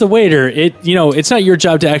 As the waiter, it's not your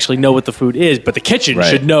job to actually know what the food is, but the kitchen Right.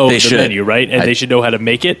 should know They the should. menu, right? And they should know how to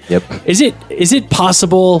make it. Yep. Is it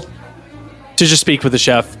possible to just speak with the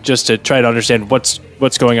chef just to try to understand what's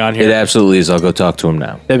going on here? It absolutely is. I'll go talk to him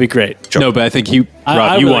now. That'd be great. No, but I think Rob,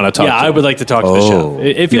 I you would want to like- talk Yeah, to I him. would like to talk to the Oh. chef.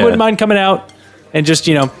 If you Yeah. wouldn't mind coming out and just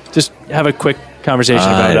have a quick conversation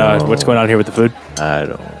I about know. what's going on here with the food. I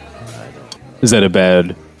don't. Is that a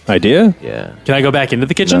bad idea? Yeah. Can I go back into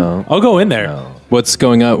the kitchen? No. I'll go in there. No. What's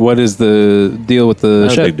going on? What is the deal with the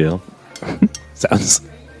Not a chef? big deal. Sounds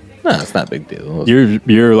No, it's not a big deal.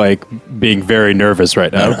 You're like being very nervous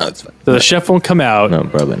right now. No, it's fine. So the chef won't come out. No,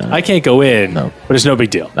 probably not. I can't go in. No. But it's no big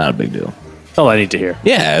deal. Not a big deal. That's all I need to hear.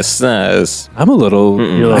 Yeah, it's I'm a little. You're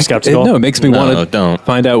a little skeptical? No, it makes me No, want to don't.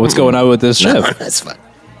 find out what's going on with this no, chef. that's fine.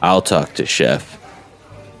 I'll talk to chef.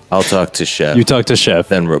 You talk to chef.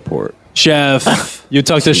 then report Chef. You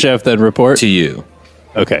talk to chef, then report. to you.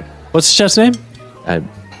 Okay. What's the chef's name?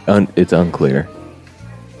 It's unclear.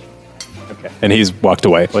 And he's walked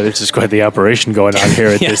away. Well, there's just quite the operation going on here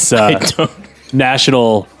at this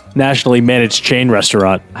nationally managed chain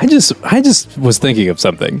restaurant. I just was thinking of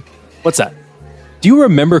something. What's that? Do you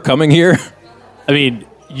remember coming here? I mean,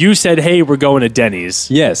 you said, hey, we're going to Denny's.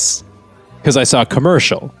 Yes. Because I saw a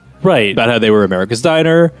commercial Right. about how they were America's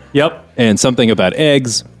Diner Yep. and something about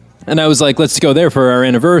eggs. And I was like, let's go there for our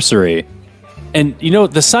anniversary. And, you know,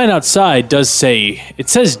 the sign outside does say, it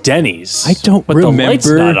says Denny's. I don't but remember. the light's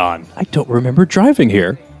not on. I don't remember driving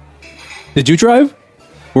here. Did you drive?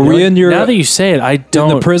 Were we in your Now that you say it, I in don't.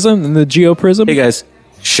 the prism, in the Geo prism? Hey guys,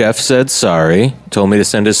 chef said sorry. Told me to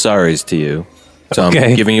send his sorries to you. So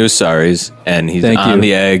Okay. I'm giving you his sorries, and he's Thank on you.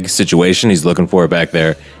 the egg situation. He's looking for it back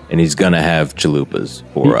there, and he's gonna have chalupas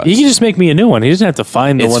for us. He can just make me a new one. He doesn't have to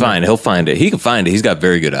find the It's one. fine. He'll find it. He can find it. He's got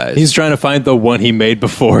very good eyes. He's trying to find the one he made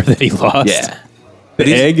before that he lost. yeah. The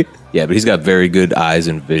he's- egg? Yeah, but he's got very good eyes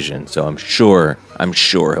and vision, so I'm sure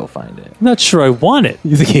he'll find it. I'm not sure I want it.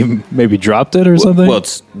 You think he maybe dropped it or something? Well,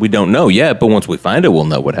 we don't know yet, but once we find it, we'll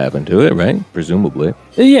know what happened to it, right? Presumably.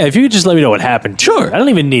 Yeah, if you could just let me know what happened. Sure. I don't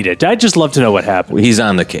even need it. I'd just love to know what happened. He's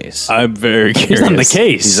on the case. I'm very curious. He's on the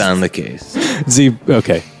case. He's on the case. Is he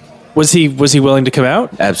okay? Was he willing to come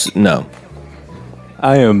out? No.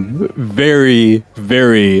 I am very,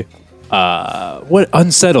 very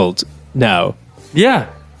unsettled now. Yeah.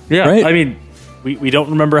 Yeah. Right? I mean, we don't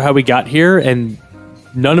remember how we got here, and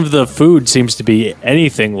none of the food seems to be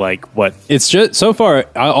anything like what. It's just so far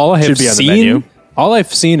all I have Should be on the seen. menu. All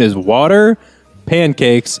I've seen is water,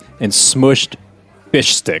 pancakes, and smushed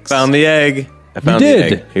fish sticks. Found the egg. I found did?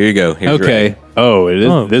 the egg. Here you go. Here's your Okay. egg. Oh, it is.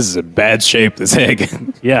 Oh. This is in bad shape. This egg.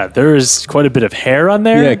 Yeah, there is quite a bit of hair on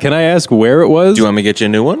there. Yeah. Can I ask where it was? Do you want me to get you a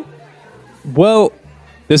new one? Well,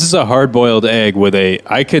 this is a hard-boiled egg with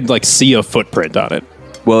I could like see a footprint on it.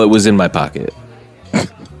 Well, it was in my pocket.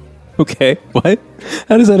 Okay. What?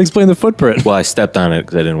 How does that explain the footprint? Well, I stepped on it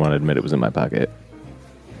because I didn't want to admit it was in my pocket.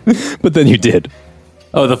 But then you did.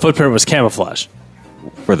 Oh, the footprint was camouflage.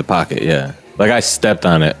 For the pocket, yeah. Like I stepped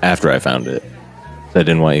on it after I found it. So I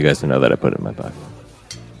didn't want you guys to know that I put it in my pocket.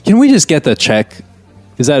 Can we just get the check?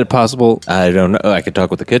 Is that possible? I don't know. I could talk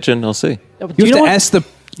with the kitchen. I'll see. You have to ask the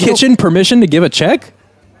kitchen permission to give a check?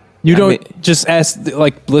 You don't just ask,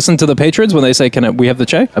 like, listen to the patrons when they say, we have the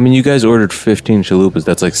check? I mean, you guys ordered 15 chalupas.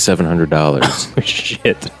 That's like $700.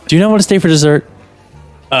 Shit. Do you not want to stay for dessert?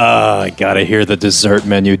 I gotta hear the dessert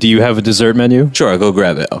menu. Do you have a dessert menu? Sure, I'll go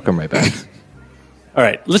grab it. I'll come right back. All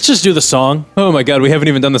right, let's just do the song. Oh my god, we haven't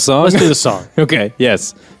even done the song? Let's do the song. Okay,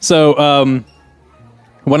 yes. So,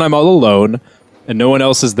 when I'm all alone and no one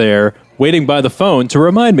else is there, waiting by the phone to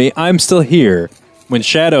remind me I'm still here. When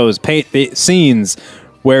shadows paint the scenes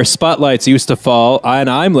where spotlights used to fall, and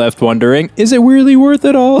I'm left wondering, is it really worth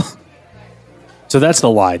it all? So that's the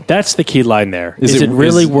line. That's the key line there. Is Is it- it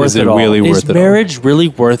really is- worth is it it all? really worth Is it all? marriage really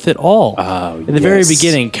worth it all? Oh, In the very yes.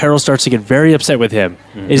 beginning, Carol starts to get very upset with him.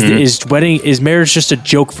 Is marriage just a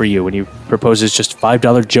joke for you when he proposes just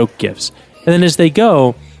 $5 joke gifts? And then as they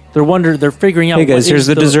go, they're figuring out. Hey, guys, what here's is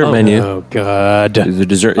the dessert menu. Oh god. The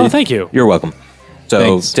dessert. Oh, thank you. You're welcome. So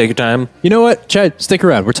Thanks. take your time. You know what, Chad? Stick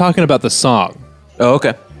around. We're talking about the song. Oh,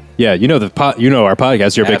 okay. Yeah, you know our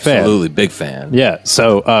podcast. You're a big fan. Absolutely, big fan. Yeah.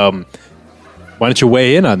 So, why don't you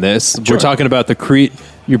weigh in on this? Sure. We're talking about the Creed.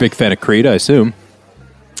 You're a big fan of Creed, I assume.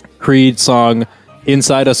 Creed song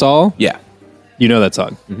 "Inside Us All." Yeah. You know that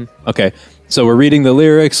song. Okay. So we're reading the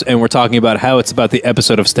lyrics and we're talking about how it's about the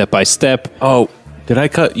episode of Step by Step. Oh, did I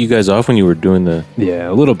cut you guys off when you were doing the? Yeah,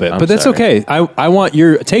 a little bit, I'm but that's sorry. okay. I want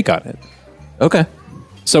your take on it. Okay.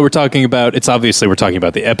 So we're talking about. We're talking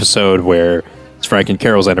about the episode where it's Frank and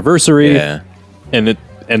Carol's anniversary. Yeah. And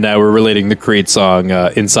now we're relating the Creed song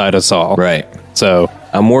 "Inside Us All." Right. So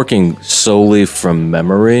I'm working solely from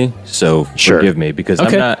memory, so Sure. forgive me because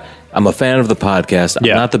Okay. I'm a fan of the podcast. I'm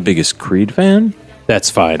Yeah. not the biggest Creed fan. that's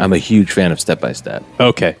fine. I'm a huge fan of Step by Step.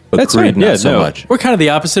 Okay, But that's Creed, fine. not Yeah, so no. much. We're kind of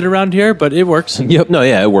the opposite around here, but it works. Yep. No,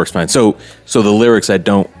 yeah, it works fine. So the lyrics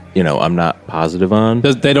I'm not positive on.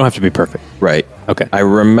 They don't have to be perfect. Right. Okay. I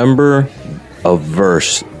remember a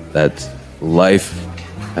verse that's life.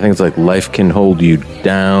 I think it's like life can hold you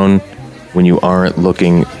down when you aren't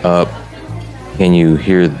looking up. Can you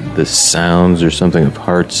hear the sounds or something of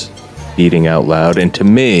hearts beating out loud. And to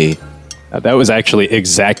me, That was actually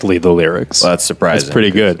exactly the lyrics. well, that's surprising. That's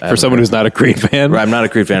pretty good I for someone who's not a Creed fan. Right, I'm not a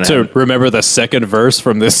Creed fan. I To haven't- remember the second verse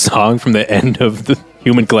from this song from the end of the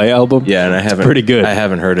Human Clay album. Yeah, and I haven't pretty good. I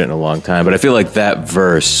haven't heard it in a long time, but I feel like that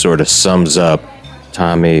verse sort of sums up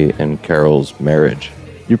Tommy and Carol's marriage.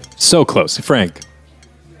 You're so close, Frank.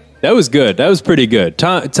 That was good. That was pretty good.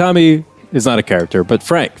 Tommy is not a character, but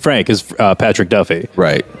Frank is Patrick Duffy.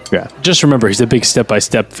 Right. Yeah, Just remember, he's a big Step by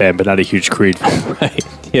Step fan, but not a huge Creed fan. right.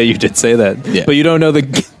 Yeah, you did say that. Yeah. But you don't know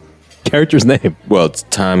the character's name. Well, it's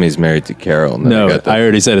Tommy's married to Carol. And then No, they got the, I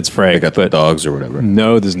already said it's they Frank. got the But dogs or whatever.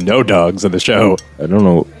 no, there's no dogs in the show. I don't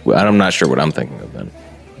know. I'm not sure what I'm thinking of then.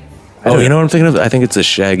 Oh, you know what I'm thinking of? I think it's a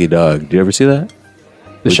Shaggy Dog. Do you ever see that?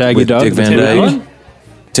 The Shaggy with Dog. Dick Van Tim Dyke? Allen?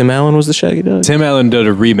 Tim Allen was the Shaggy Dog? Tim Allen did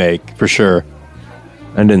a remake for sure.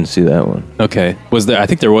 I didn't see that one. Okay, was there? I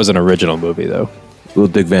think there was an original movie though. Little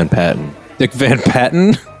Dick Van Patten. Dick Van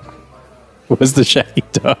Patten was the Shaggy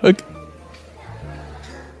Dog.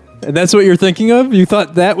 And that's what you're thinking of? You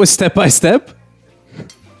thought that was Step by Step?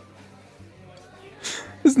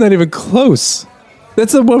 It's not even close.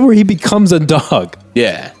 That's the one where he becomes a dog.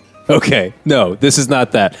 Yeah. Okay, no, this is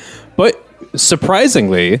not that. But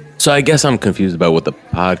surprisingly, So I guess I'm confused about what the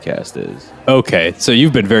podcast is. okay, so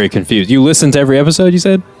you've been very confused. You listened to every episode, you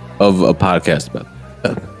said? Of a podcast about.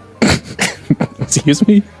 Excuse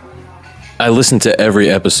me? I listened to every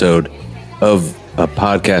episode of a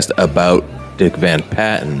podcast about Dick Van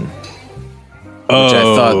Patten, which I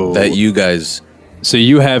thought that you guys. So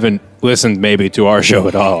you haven't listened maybe to our show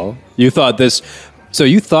at all. You thought this. So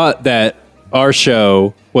you thought that our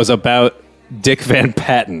show was about Dick Van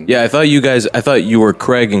Patten Yeah, I thought you were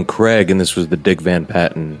Craig and Craig, and this was the Dick Van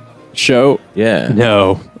Patten. show? Yeah.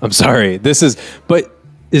 No, I'm sorry. This is. But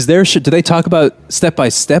is there? Do they talk about Step by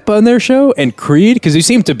Step on their show and Creed? Because you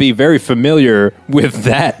seem to be very familiar with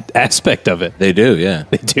that aspect of it. They do, yeah.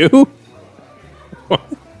 They do.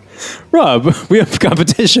 Rob, we have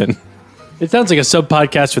competition. It sounds like a sub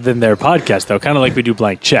podcast within their podcast, though, kind of like we do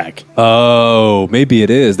Blank Check. Oh, maybe it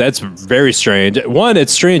is. That's very strange. One,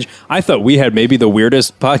 it's strange. I thought we had maybe the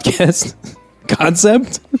weirdest podcast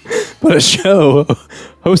concept, but a show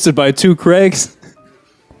hosted by two Craigs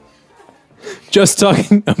just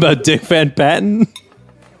talking about Dick Van Patten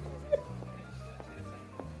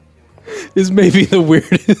is maybe the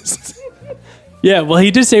weirdest. Yeah, well, he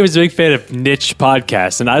did say he was a big fan of niche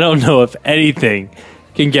podcasts, and I don't know if anything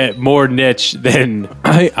can get more niche than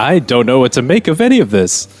I don't know what to make of any of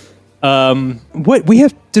this. What we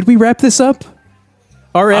have? Did we wrap this up?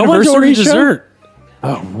 Our I want to order anniversary show? dessert.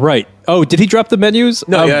 Oh, right. Oh, did he drop the menus?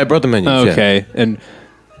 No, yeah, I brought the menus. yeah. Okay, and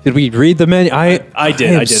did we read the menu? I did.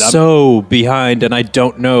 am I did. So behind, and I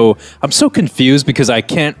don't know. I'm so confused because I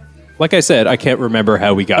can't. Like I said, I can't remember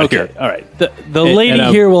how we got here. All right. The lady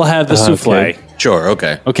and, here will have the souffle. okay. Sure,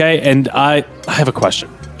 okay. Okay, and I have a question.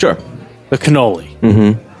 Sure. The cannoli.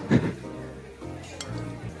 Mm-hmm.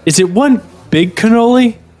 Is it one big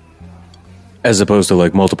cannoli? As opposed to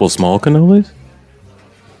like multiple small cannolis?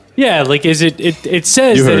 Yeah, like is it? It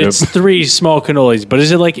says You that heard it's him. 3 small cannolis, but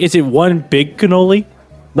is it one big cannoli?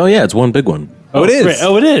 No, yeah, it's one big one. Oh, it is. great.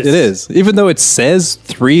 Oh, it is. It is. Even though it says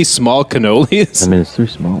 3 small cannolis. mean, it's 3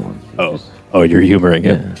 small ones. Oh, you're humoring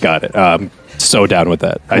him. Got it. So down with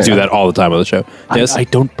that. I do that all the time on the show. Yes. I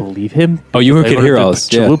don't believe him. Oh, you I can ordered hear the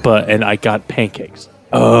us. Yeah. chalupa, and I got pancakes.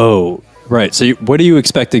 Oh, right. So, what are you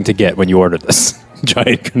expecting to get when you order this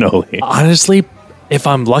giant cannoli? Honestly, if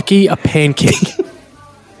I'm lucky, a pancake.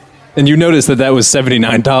 And you noticed that was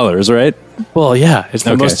 $79, right? Well, yeah, it's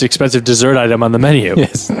the Okay. most expensive dessert item on the menu.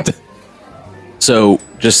 Yes. So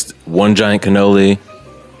just one giant cannoli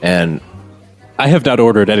and. I have not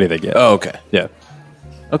ordered anything yet. Oh, okay. Yeah.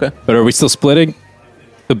 Okay. But are we still splitting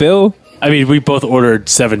the bill? I mean, we both ordered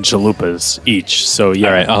 7 chalupas each, so yeah.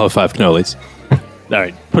 All right. I'll have 5 cannolis. All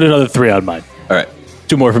right, put another 3 on mine. All right.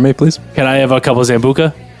 2 more for me, please. Can I have a couple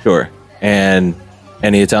Zambuca? Sure. And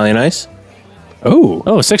any Italian ice? Oh,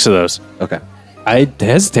 Oh, 6 of those. Okay. I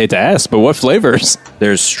hesitate to ask, but what flavors?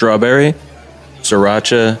 There's strawberry,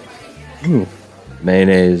 sriracha,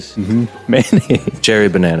 mayonnaise, Mayonnaise. cherry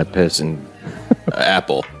banana piss, and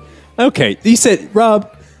apple. Okay. You said, Rob,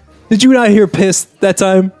 did you not hear piss that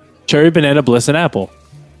time? Cherry, banana, bliss, and apple.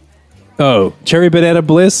 Oh, cherry banana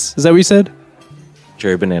bliss? Is that what you said?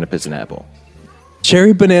 Cherry banana piss and apple.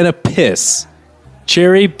 Cherry banana piss.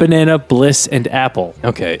 Cherry, banana, bliss, and apple.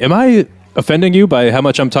 Okay. Am I offending you by how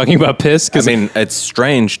much I'm talking about piss? I Because mean, it's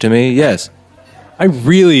strange to me, yes. I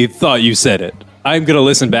really thought you said it. I'm going to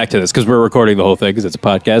listen back to this because we're recording the whole thing because it's a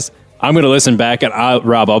podcast. I'm going to listen back, and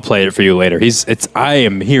Rob, I'll play it for you later. I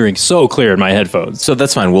am hearing so clear in my headphones. So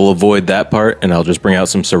that's fine. We'll avoid that part, and I'll just bring out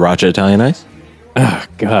some Sriracha Italian Ice. Oh,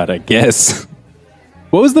 God, I guess.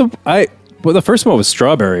 What was the first one was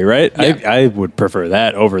strawberry, right? Yeah. I would prefer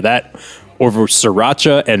that over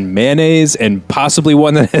sriracha and mayonnaise and possibly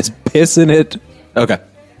one that has piss in it. Okay.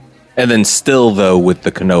 And then still, though, with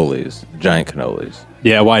the cannolis, giant cannolis.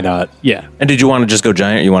 Yeah, why not? Yeah. And did you want to just go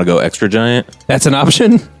giant or you want to go extra giant? That's an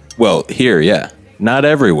option? Well, here, yeah. Not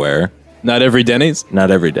everywhere. Not every Denny's?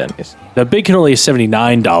 Not every Denny's. The big cannoli is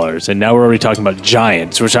 $79, and now we're already talking about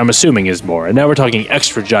giants, which I'm assuming is more. And now we're talking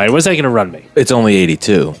extra giant. What's that going to run me? It's only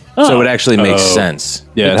 82. So it actually makes sense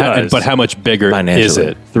Yeah, It does. but how much bigger financially. is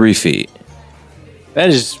it? 3 feet. That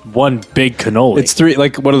is one big cannoli. It's three,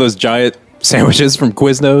 like one of those giant sandwiches from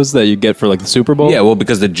Quiznos that you get for like the Super Bowl. Yeah, well,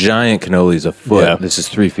 because the giant cannoli is a foot. Yeah. This is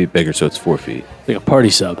 3 feet bigger, so it's 4 feet. like a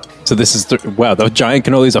party sub. So this is, wow, the giant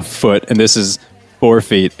cannoli is a foot, and this is 4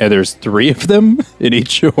 feet, and there's 3 of them in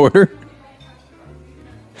each order.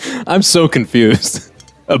 I'm so confused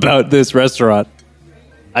about this restaurant.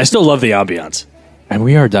 I still love the ambiance. And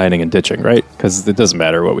we are dining and ditching, right? Because it doesn't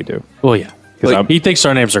matter what we do. Oh, yeah. 'Cause I'm- He thinks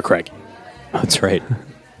our names are Craig. That's right.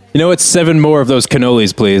 You know what? 7 more of those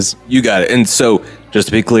cannolis, please. You got it. And so, just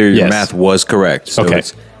to be clear, your Yes. math was correct. So Okay.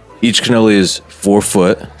 each cannoli is 4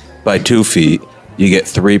 foot by 2 feet. You get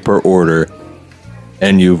 3 per order.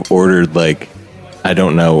 And you've ordered, like, I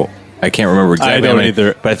don't know. I can't remember exactly. I don't how many,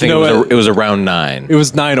 either. But I think You know it was around 9. It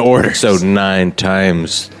was 9 orders. So 9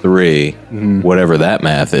 times 3, whatever that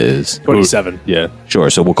math is. 27. yeah. Sure.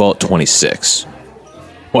 So we'll call it 26.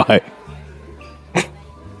 Why?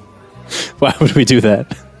 Why would we do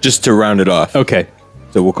that? Just to round it off. Okay.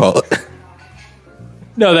 So we'll call it.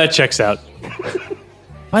 No, that checks out.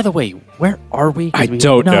 By the way, where are we? 'Cause I we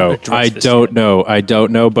don't have not know. addressed I this don't yet. know. I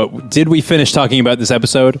don't know. But did we finish talking about this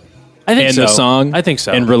episode? I think and so. the song? I think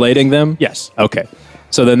so. And relating them? Yes. Okay.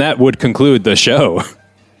 So then that would conclude the show.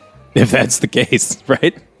 If that's the case,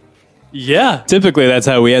 right? Yeah. Typically that's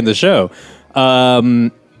how we end the show.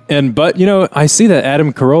 But you know, I see that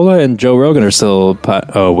Adam Carolla and Joe Rogan are still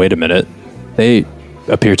oh, wait a minute. They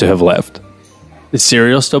appear to have left. Is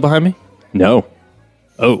Serial still behind me? No.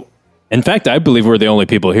 Oh. In fact, I believe we're the only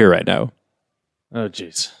people here right now. Oh,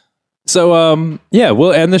 jeez. So, yeah,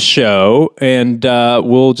 we'll end the show and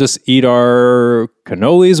we'll just eat our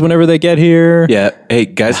cannolis whenever they get here. Yeah. Hey,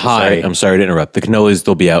 guys. Hi. I'm sorry to interrupt. The cannolis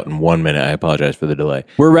will be out in 1 minute. I apologize for the delay.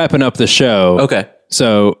 We're wrapping up the show. Okay.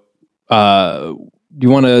 So, you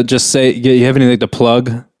want to just say, you have anything to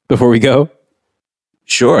plug before we go?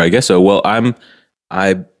 Sure, I guess so. Well,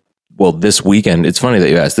 this weekend, it's funny that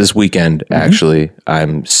you asked. This weekend, actually,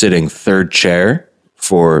 I'm sitting third chair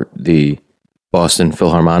for the Boston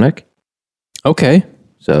Philharmonic. Okay.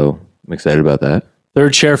 So I'm excited about that.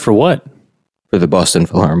 Third chair for what? For the Boston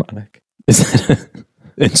Philharmonic. Is that an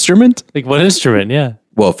instrument? Like what instrument? Yeah.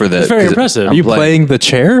 Well, for the. That's very 'cause impressive. Are you playing the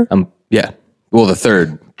chair? Yeah. Well, the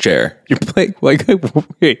third chair. You're playing, like, wait.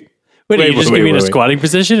 Wait, are you just giving me in a squatting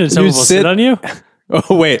position and someone will sit on you?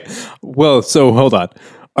 Oh, wait. Well, so hold on.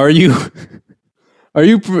 Are you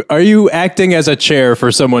acting as a chair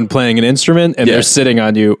for someone playing an instrument and they're Yes. sitting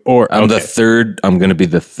on you? Or I'm going to be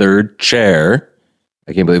the third chair.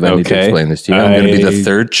 I can't believe I need to Okay. explain this to you. I'm going to be the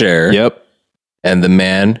third chair. Yep. And the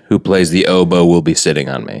man who plays the oboe will be sitting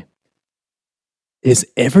on me. Is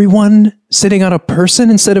everyone sitting on a person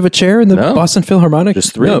instead of a chair in the No. Boston Philharmonic?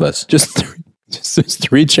 Just 3 of us. Just 3. Just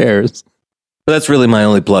 3 chairs. But that's really my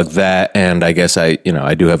only plug. That, and I guess I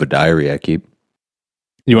do have a diary I keep.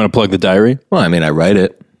 You want to plug the diary? Well, I mean, I write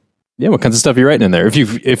it. Yeah. What kinds of stuff are you writing in there? If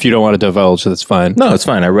you don't want to divulge, that's fine. No, it's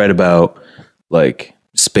fine. I write about like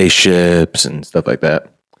spaceships and stuff like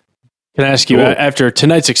that. Can I ask you, Cool. after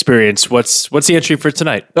tonight's experience, what's the entry for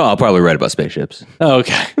tonight? Oh, I'll probably write about spaceships. Oh,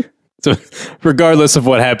 okay. So, regardless of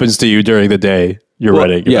what happens to you during the day, you're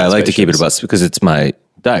writing. Yeah, I about like to keep it spaceships. about because it's my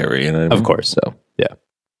diary. You know what I mean? Of course. So Yeah.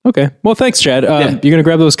 Okay. Well, thanks, Chad. Yeah. You going to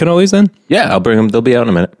grab those cannolis then? yeah, I'll bring them. They'll be out in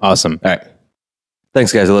a minute. Awesome. All right.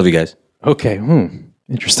 Thanks, guys. I love you guys. Okay.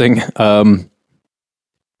 Interesting.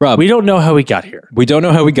 Rob, We don't know how we got here. we don't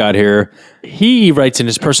know how we got here. He writes in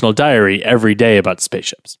his personal diary every day about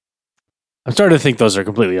spaceships. I'm starting to think those are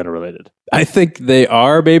completely unrelated. I think they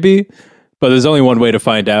are, baby, but there's only one way to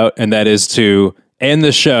find out, and that is to end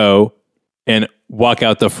the show and walk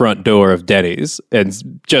out the front door of Denny's.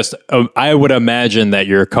 And just, I would imagine that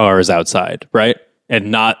your car is outside, right? And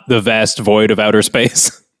not the vast void of outer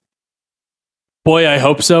space. Boy, I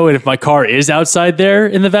hope so. And if my car is outside there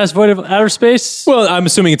in the vast void of outer space, Well, I'm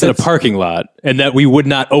assuming it's in a parking lot and that we would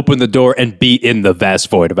not open the door and be in the vast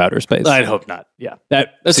void of outer space. I'd hope not. Yeah. That's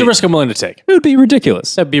see, the risk I'm willing to take. It would be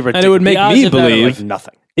ridiculous. That'd be ridiculous. And it would make The odds me of that are believe like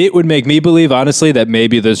nothing. It would make me believe, honestly, that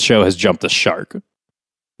maybe this show has jumped the shark.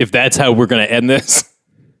 If that's how we're going to end this,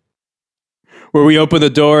 where we open the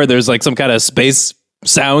door, there's like some kind of space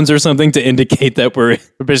sounds or something to indicate that we're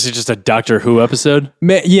basically just a Doctor Who episode.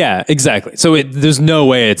 Yeah, exactly. So there's no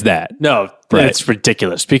way it's that. No, Right. it's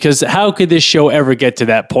ridiculous. Because how could this show ever get to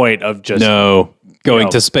that point of just going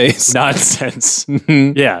to space nonsense?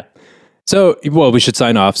 Yeah. So, well, we should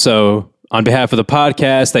sign off. So, on behalf of the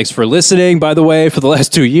podcast, thanks for listening, by the way, for the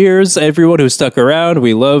last 2 years. Everyone who stuck around,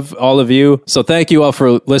 we love all of you. So thank you all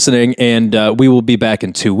for listening, and we will be back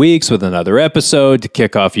in 2 weeks with another episode to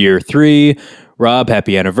kick off year 3. Rob,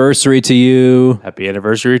 happy anniversary to you. Happy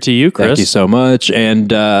anniversary to you, Chris. Thank you so much. And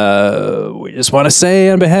we just want to say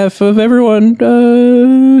on behalf of everyone,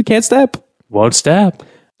 can't step. Won't step.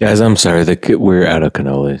 Guys, I'm sorry that we're out of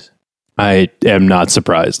cannolis. I am not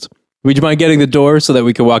surprised. Would you mind getting the door so that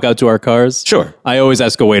we can walk out to our cars? Sure. I always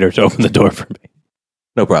ask a waiter to open the door for me.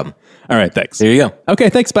 No problem. All right, thanks. Here you go. Okay,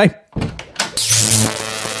 thanks. Bye.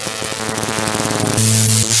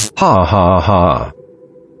 Ha ha ha.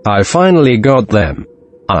 I finally got them.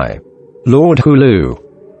 Lord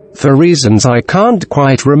Hulu, for reasons I can't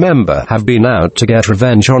quite remember, have been out to get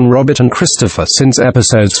revenge on Robert and Christopher since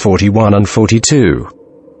episodes 41 and 42.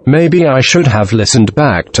 Maybe I should have listened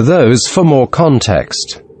back to those for more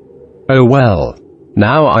context. Oh well.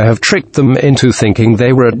 Now I have tricked them into thinking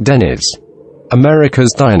they were at Denny's,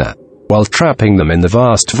 America's Diner, while trapping them in the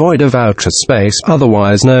vast void of outer space,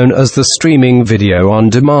 otherwise known as the streaming video on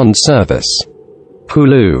demand service,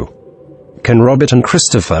 Hulu. Can Robert and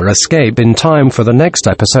Christopher escape in time for the next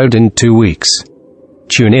episode in 2 weeks?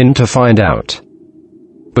 Tune in to find out.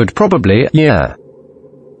 But probably, yeah.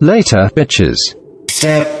 Later, bitches.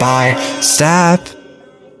 Step by step.